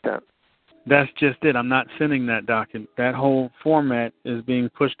going to be sent. That's just it. I'm not sending that document. That whole format is being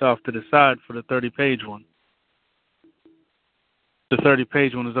pushed off to the side for the 30-page one. The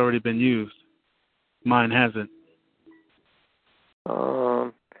 30-page one has already been used. Mine hasn't.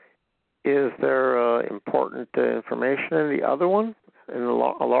 Is there important information in the other one? In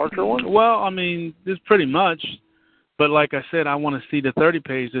a larger one? Well, it's pretty much. But like I said, I want to see the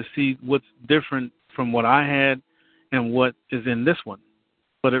 30-page to see what's different from what I had and what is in this one.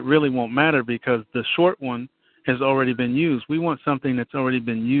 But it really won't matter because the short one has already been used. We want something that's already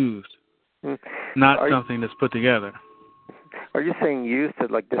been used, not something that's put together. Are you saying used to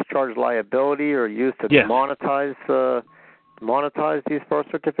like discharge liability or used to monetize these birth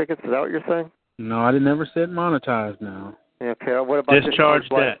certificates? Is that what you're saying? No, I never said monetize now. Okay, what about discharge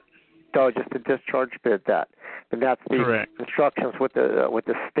debt? No, just the discharge debt. And that's the correct instructions with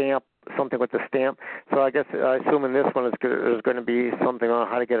the stamp, something with the stamp. So I assume in this one there's going to be something on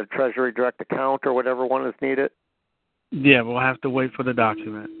how to get a Treasury direct account or whatever one is needed. Yeah, we'll have to wait for the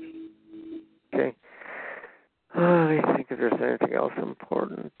document. Okay. Let me think if there's anything else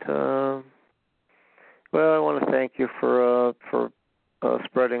important. Well, I want to thank you for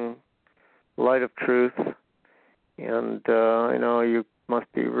spreading light of truth. And I know you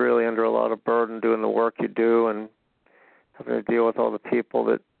must be really under a lot of burden doing the work you do and having to deal with all the people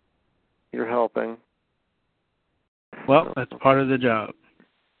that you're helping. Well, that's part of the job.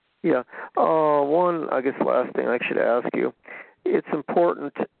 Yeah. One, I guess, last thing I should ask you. It's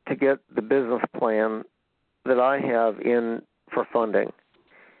important to get the business plan that I have in for funding.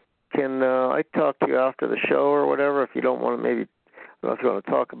 Can I talk to you after the show or whatever if you don't want to maybe... I don't know if you want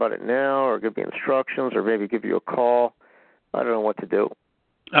to talk about it now or give me instructions or maybe give you a call. I don't know what to do.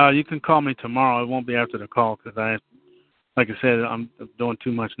 You can call me tomorrow. It won't be after the call because like I said, I'm doing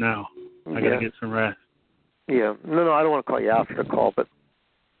too much now. I got to get some rest. Yeah. No, I don't want to call you after the call, but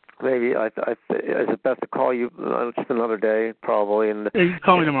maybe is it best to call you just another day probably? And you can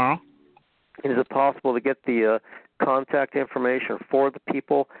call me tomorrow. Is it possible to get the contact information for the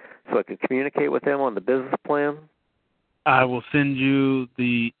people so I can communicate with them on the business plan? I will send you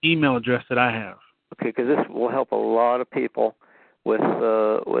the email address that I have. Okay, because this will help a lot of people with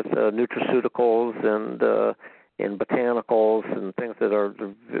nutraceuticals and botanicals and things that are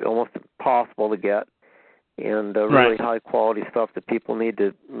almost impossible to get, and really high quality stuff that people need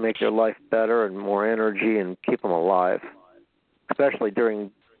to make their life better and more energy and keep them alive, especially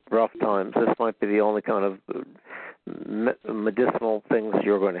during rough times. This might be the only kind of medicinal things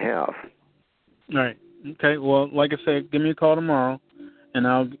you're going to have. Right. Okay, well, like I said, give me a call tomorrow, and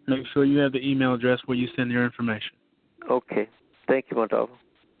I'll make sure you have the email address where you send your information. Okay. Thank you, Muntavo.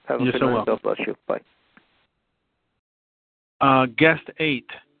 Have a good night. God bless you. Bye. Guest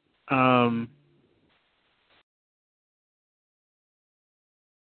 8.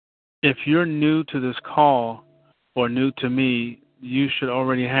 If you're new to this call, or new to me, you should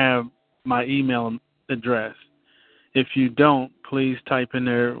already have my email address. If you don't, please type in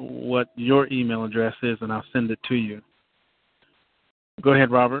there what your email address is, and I'll send it to you. Go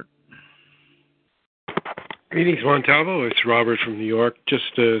ahead, Robert. Greetings, Muntavo. It's Robert from New York.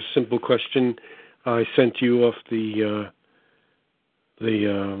 Just a simple question. I sent you off the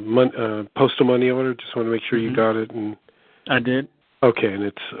postal money order. Just want to make sure you got it. And I did. Okay, and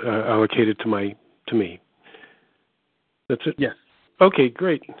it's allocated to me. That's it. Yes. Okay,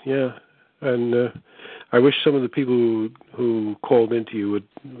 great. Yeah, and I wish some of the people who called into you would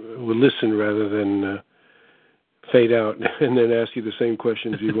listen rather than fade out and then ask you the same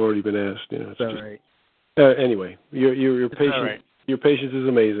questions you've already been asked. You know, it's all just, right. Anyway, your patience. All right. Your patience is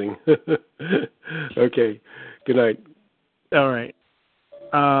amazing. Okay. Good night. All right.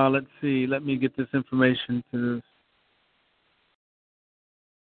 Let's see. Let me get this information to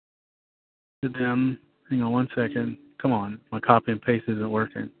them. Hang on one second. Come on. My copy and paste isn't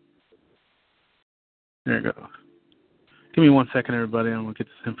working. There it goes. Give me 1 second, everybody. I'm going to get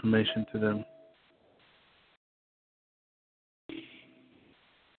this information to them.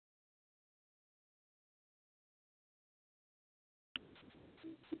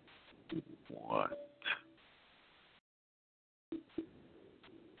 What?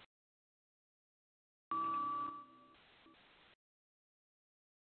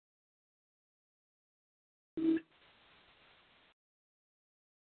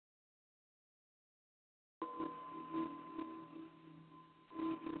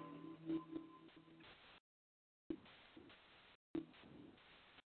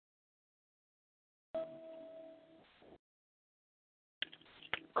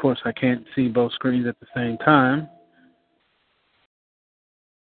 Of course, I can't see both screens at the same time.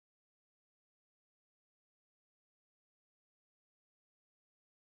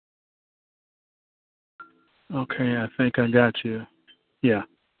 Okay, I think I got you. Yeah.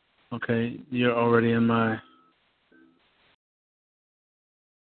 Okay, you're already in my...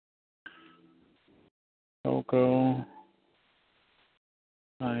 Coco.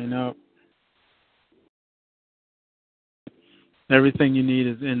 Sign up. Everything you need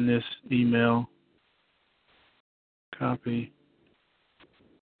is in this email. Copy.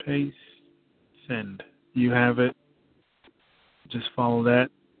 Paste. Send. You have it. Just follow that.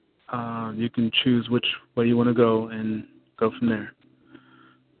 You can choose which way you want to go and go from there.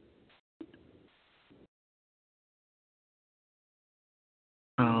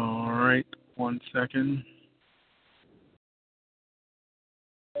 All right. 1 second.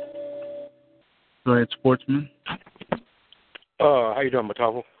 Go ahead, Sportsman. How you doing,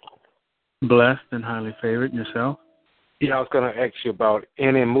 Muntavo? Blessed and highly favored. Yourself? Yeah, I was going to ask you about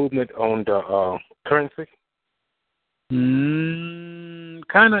any movement on the currency.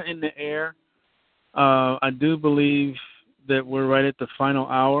 Kind of in the air. I do believe that we're right at the final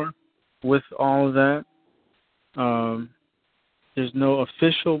hour with all of that. There's no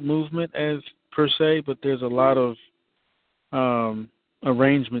official movement as per se, but there's a lot of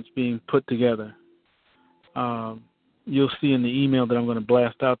arrangements being put together. You'll see in the email that I'm going to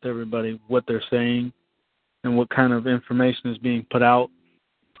blast out to everybody what they're saying and what kind of information is being put out.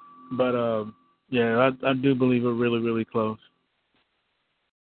 But, yeah, I do believe we're really, really close.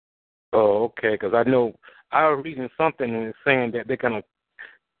 Oh, okay, because I know I was reading something and it's saying that they're going to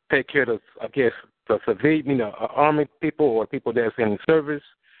take care of, I guess, the civilian, army people or people that's in service,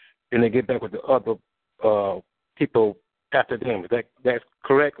 and they get back with the other people after them. That's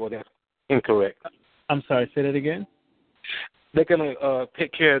correct or that's incorrect? I'm sorry, say that again? They're going to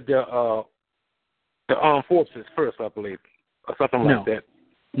take care of the armed forces first, I believe, or something like that.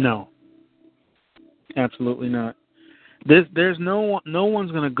 No, absolutely not. There's no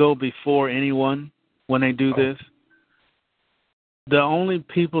one's going to go before anyone when they do this. The only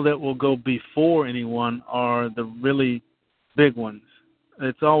people that will go before anyone are the really big ones.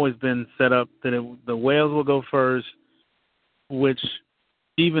 It's always been set up that the whales will go first, which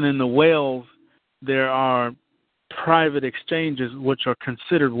even in the whales, there are private exchanges which are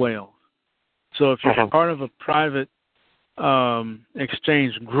considered whales. So if you're part of a private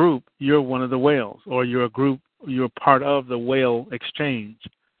exchange group, you're one of the whales, or you're part of the whale exchange.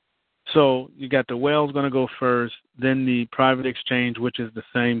 So you got the whales going to go first, then the private exchange, which is the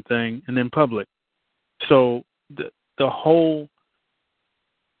same thing, and then public. So the whole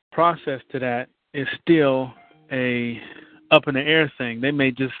process to that is still a up in the air thing. They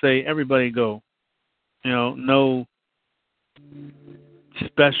may just say, everybody go. No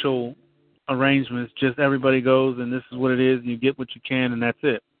special arrangements, just everybody goes and this is what it is, and you get what you can and that's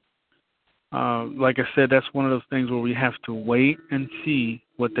it. Like I said, that's one of those things where we have to wait and see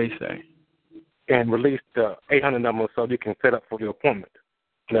what they say. and release the 800 number so you can set up for your appointment.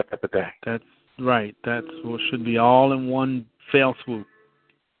 That type of thing. That's right. That's what should be all in one fell swoop.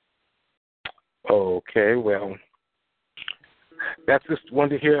 Okay, well, that's just one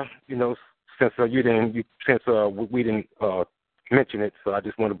to hear. Since we didn't mention it, so I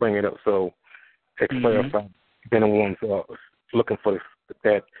just want to bring it up so it clarifies. Been the ones looking for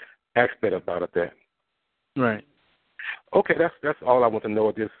that aspect about it. That. Right. Okay, that's all I want to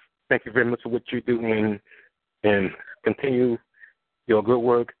know. Just thank you very much for what you do and continue your good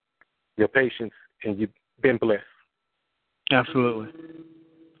work, your patience, and you've been blessed. Absolutely.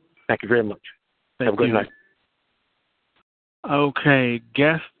 Thank you very much. Have a good night. Okay,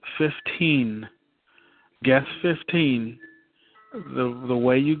 guest 15. Guest 15, the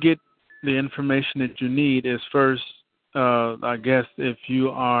way you get the information that you need is first, I guess, if you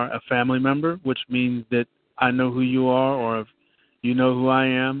are a family member, which means that I know who you are, or if you know who I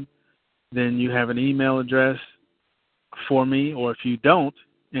am, then you have an email address for me, or if you don't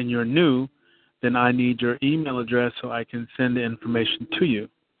and you're new, then I need your email address so I can send the information to you.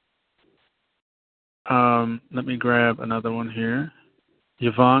 Let me grab another one here.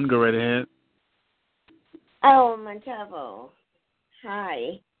 Yvonne, go right ahead. Oh, Muntavo.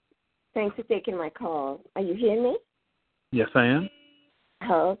 Hi. Thanks for taking my call. Are you hearing me? Yes, I am.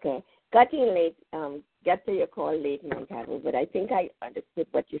 Oh, okay. Got to your call late, Muntavo, but I think I understood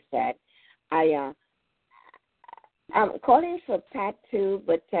what you said. I'm calling for Pat too,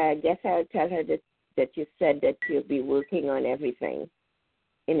 but I guess I'll tell her that you said that you'll be working on everything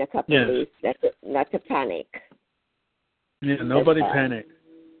in a couple of days. Not to panic. Yeah, nobody panic.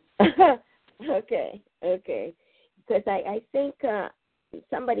 Okay. Because I think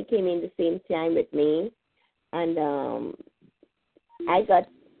somebody came in the same time with me, and I got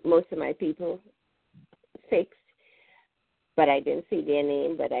most of my people fixed, but I didn't see their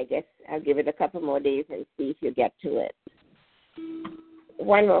name. But I guess I'll give it a couple more days and see if you get to it.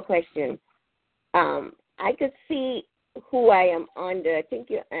 One more question. I could see who I am under. I think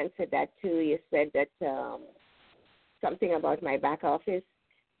you answered that too. You said that something about my back office.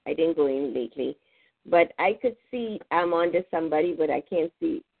 I didn't go in lately. But I could see I'm under somebody, but I can't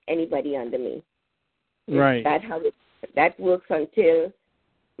see anybody under me. Right. Is that how that works until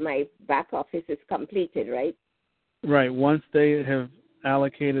my back office is completed, right? Right. Once they have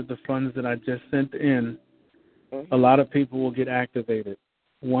allocated the funds that I just sent in, a lot of people will get activated.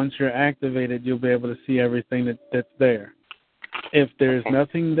 Once you're activated, you'll be able to see everything that's there. If there's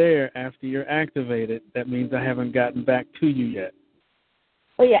nothing there after you're activated, that means I haven't gotten back to you yet.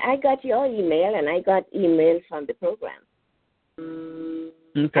 Oh, yeah, I got your email, and I got emails from the program.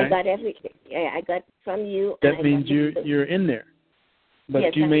 Okay. I got everything. Yeah, I got from you. That means you're in there. But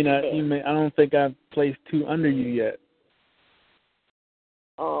yes, you may not. I don't think I've placed two under you yet.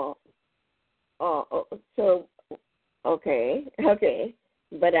 Oh. So, okay.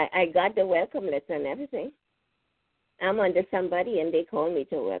 But I got the welcome letter and everything. I'm under somebody, and they call me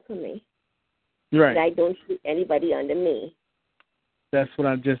to welcome me. Right. But I don't see anybody under me. That's what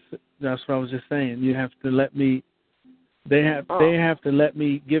I was just saying. You have to let me. They have to let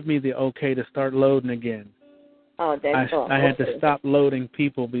me give me the okay to start loading again. Oh, that's I had to stop loading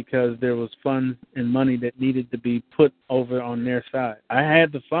people because there was funds and money that needed to be put over on their side. I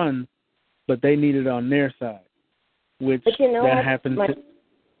had the funds, but they needed it on their side, which that happened to.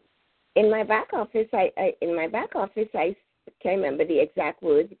 In my back office, I can't remember the exact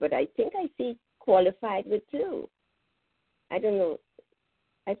words, but I think I see qualified with two. I don't know.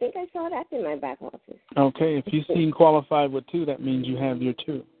 I think I saw that in my back office. Okay, if you've seen qualified with two, that means you have your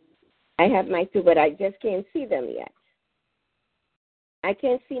two. I have my two, but I just can't see them yet. I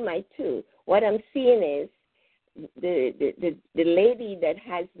can't see my two. What I'm seeing is the lady that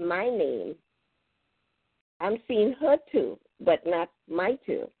has my name. I'm seeing her two, but not my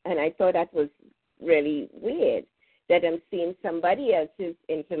two. And I thought that was really weird, that I'm seeing somebody else's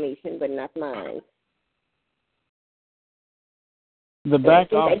information, but not mine. The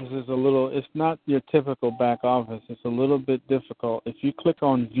back office is it's not your typical back office. It's a little bit difficult. If you click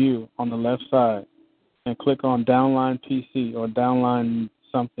on View on the left side and click on Downline PC or Downline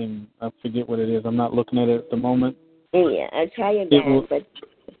something, I forget what it is. I'm not looking at it at the moment. Yeah, I'll try again.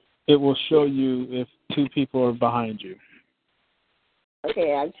 It will show you if two people are behind you.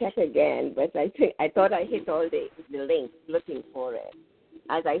 Okay, I'll check again, but I thought I hit all the links looking for it.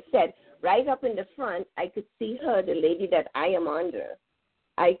 As I said, right up in the front, I could see her, the lady that I am under.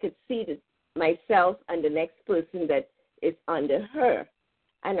 I could see myself and the next person that is under her.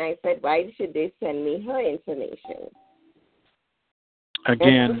 And I said, why should they send me her information?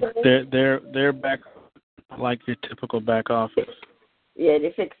 Again, they're back like your typical back office. Yeah,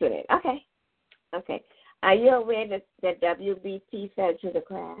 they're fixing it. Okay. Okay. Are you aware that WBT fell through the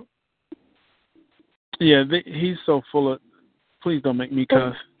cracks? Yeah, he's so full of. Please don't make me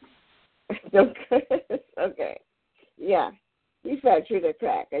cuss. Okay. Yeah. He fell through the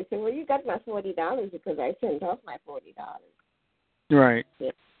crack. I said, well, you got my $40 because I sent off my $40. Right.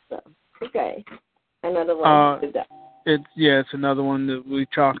 Yeah. So, okay. Another one. It's another one that we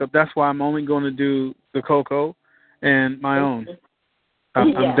chalk up. That's why I'm only going to do the cocoa and my own.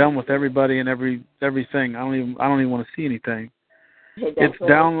 I'm done with everybody and everything. I don't even want to see anything. It's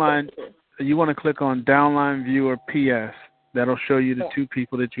downline. You want to click on downline viewer PS. That'll show you the two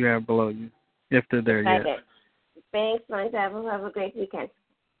people that you have below you, if they're there yet. Thanks, Muntavo. Have a great weekend.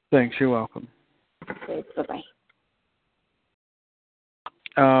 Thanks. You're welcome. Thanks. Bye-bye.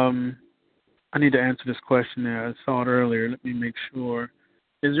 I need to answer this question there. I saw it earlier. Let me make sure.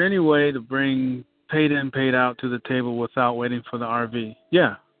 Is there any way to bring paid in, paid out to the table without waiting for the RV?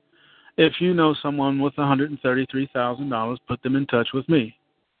 Yeah. If you know someone with $133,000, put them in touch with me.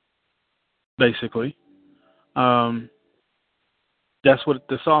 Basically. That's what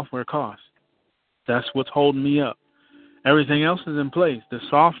the software costs. That's what's holding me up. Everything else is in place. The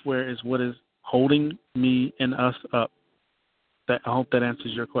software is what is holding me and us up. I hope that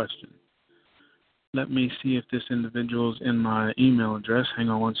answers your question. Let me see if this individual's in my email address. Hang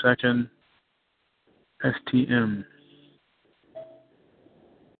on one second. STM.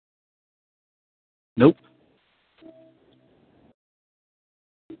 Nope.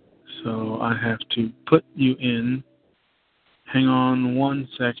 So I have to put you in. Hang on one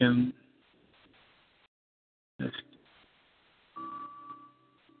second.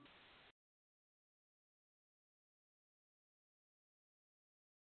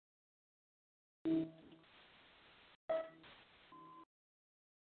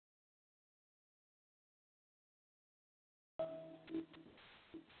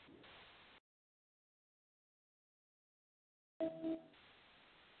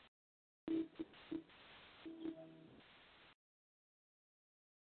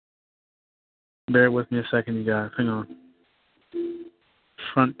 Bear with me a second, you guys. Hang on.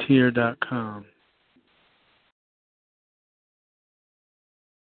 Frontier.com.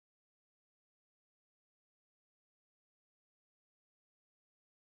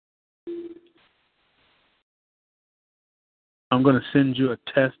 I'm going to send you a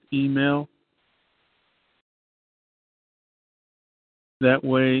test email. That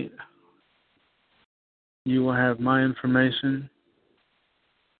way you will have my information.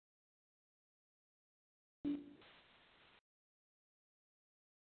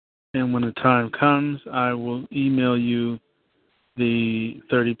 And when the time comes, I will email you the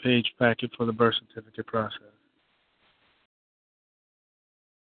 30-page packet for the birth certificate process.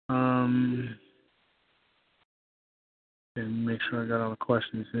 And make sure I got all the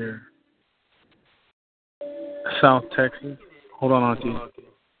questions here. South Texas. Hold on, Auntie.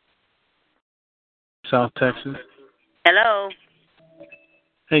 South Texas. Hello.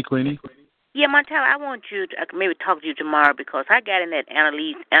 Hey, Queenie. Yeah, Muntavo, I want you to maybe talk to you tomorrow because I got in that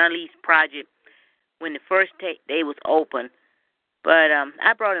Annalise project when the first day was open. But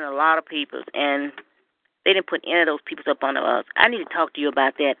I brought in a lot of people, and they didn't put any of those people up on us. I need to talk to you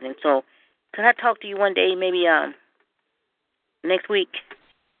about that. And so, can I talk to you one day, maybe next week?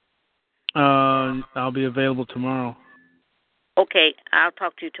 I'll be available tomorrow. Okay, I'll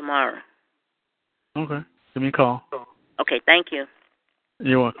talk to you tomorrow. Okay, give me a call. Okay, thank you.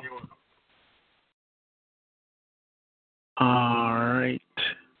 You're welcome. All right.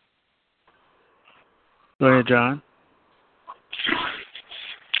 Go ahead, John.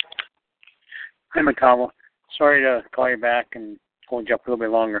 Hi, Muntavo. Sorry to call you back and hold you up a little bit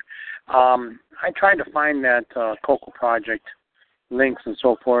longer. I tried to find that Cocoa Project links and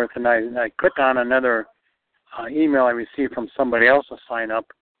so forth, and I click on another email I received from somebody else to sign up,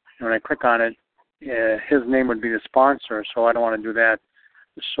 and when I click on it, his name would be the sponsor, so I don't want to do that.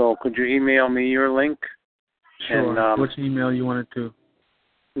 So could you email me your link? Sure. And, which email you want it to?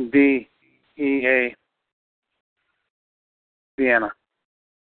 DEA Vienna.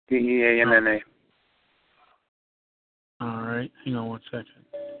 DEANNA. All right. Hang on one second.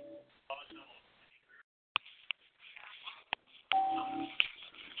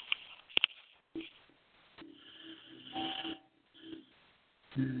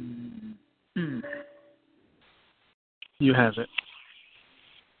 You have it.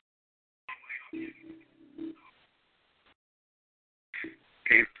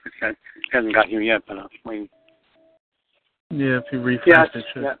 Okay, it hasn't got here yet, but I'll wait. Yeah, if you refresh it,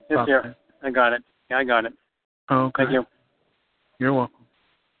 should it's here. I got it. Yeah, I got it. Oh, okay. Thank you. You're welcome.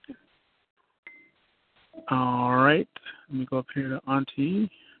 All right. Let me go up here to Auntie.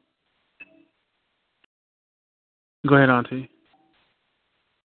 Go ahead, Auntie.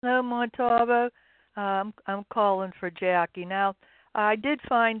 Hello, Muntavo. I'm calling for Jackie. Now, I did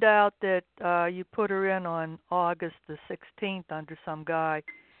find out that you put her in on August the 16th under some guy,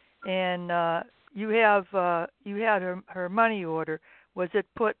 and you had her money order. Was it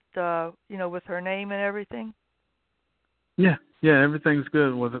put with her name and everything? Yeah, everything's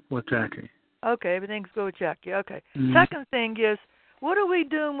good with Jackie. Okay, everything's good with Jackie. Okay. Mm-hmm. Second thing is, what are we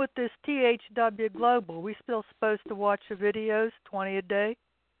doing with this THW Global? Are we still supposed to watch the videos, 20 a day?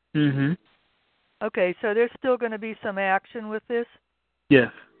 Mm-hmm. Okay, so there's still going to be some action with this?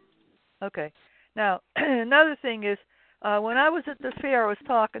 Yes. Okay. Now, another thing is, when I was at the fair, I was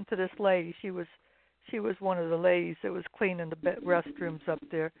talking to this lady. She was one of the ladies that was cleaning the restrooms up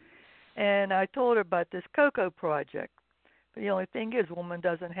there. And I told her about this cocoa project. But the only thing is, woman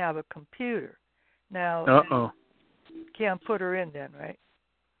doesn't have a computer. Now, can't put her in then, right?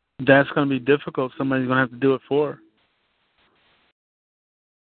 That's going to be difficult. Somebody's going to have to do it for her.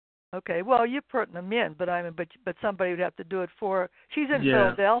 Okay, well, you're putting them in, but but somebody would have to do it for her. She's in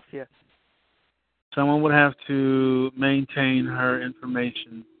Philadelphia. Someone would have to maintain her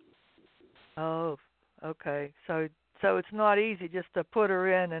information. Oh, okay. So it's not easy just to put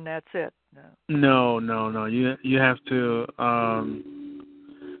her in and that's it. No. You have to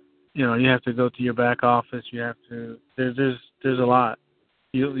you have to go to your back office. You have to. There's a lot.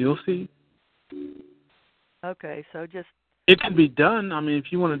 You'll see. Okay, so just. It can be done. I mean,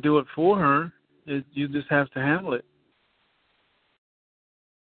 if you want to do it for her, you just have to handle it.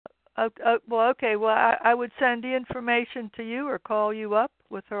 Well, okay. Well, I would send the information to you or call you up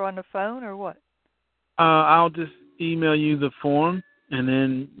with her on the phone or what? I'll just email you the form, and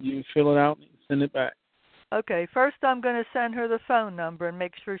then you fill it out and send it back. Okay. First, I'm going to send her the phone number and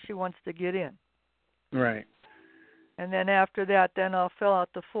make sure she wants to get in. Right. And then after that, then I'll fill out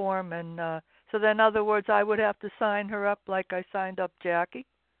the form. And so then, in other words, I would have to sign her up like I signed up Jackie?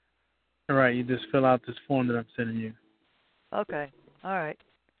 All right. You just fill out this form that I'm sending you. Okay. All right.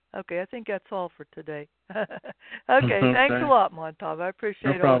 Okay, I think that's all for today. Okay, thanks a lot, Muntavo. I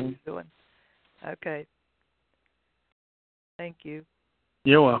appreciate all you're doing. Okay. Thank you.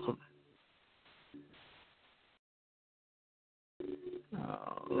 You're welcome.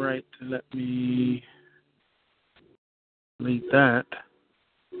 All right, let me delete that.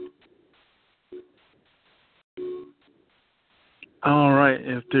 All right,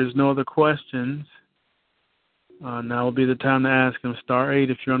 if there's no other questions, now will be the time to ask them. Star 8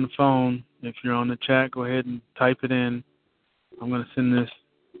 if you're on the phone. If you're on the chat, go ahead and type it in. I'm going to send this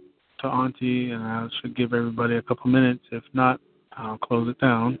to Auntie, and I should give everybody a couple minutes. If not, I'll close it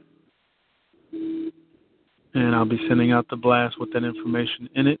down. And I'll be sending out the blast with that information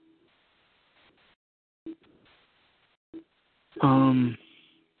in it.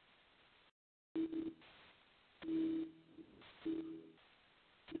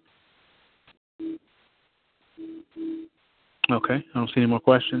 Okay, I don't see any more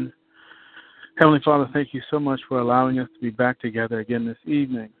questions. Heavenly Father, thank you so much for allowing us to be back together again this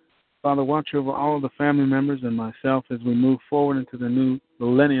evening. Father, watch over all of the family members and myself as we move forward into the new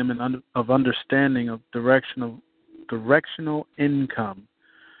millennium of understanding of directional income.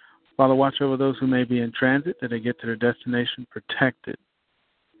 Father, watch over those who may be in transit, that they get to their destination protected.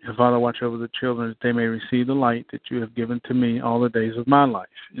 And Father, watch over the children, that they may receive the light that you have given to me all the days of my life.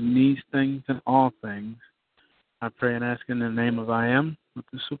 In these things and all things, I pray and ask in the name of I Am, with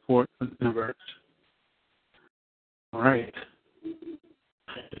the support of the universe. All right.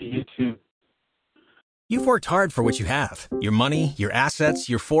 You too. You've worked hard for what you have. Your money, your assets,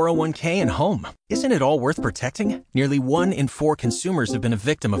 your 401k, and home. Isn't it all worth protecting? Nearly 1 in 4 consumers have been a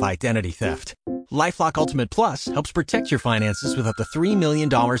victim of identity theft. LifeLock Ultimate Plus helps protect your finances with up to $3 million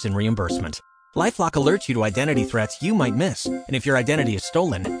in reimbursement. LifeLock alerts you to identity threats you might miss. And if your identity is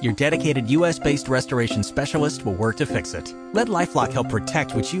stolen, your dedicated U.S.-based restoration specialist will work to fix it. Let LifeLock help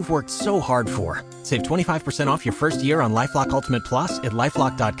protect what you've worked so hard for. Save 25% off your first year on LifeLock Ultimate Plus at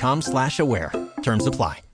LifeLock.com/aware. Terms apply.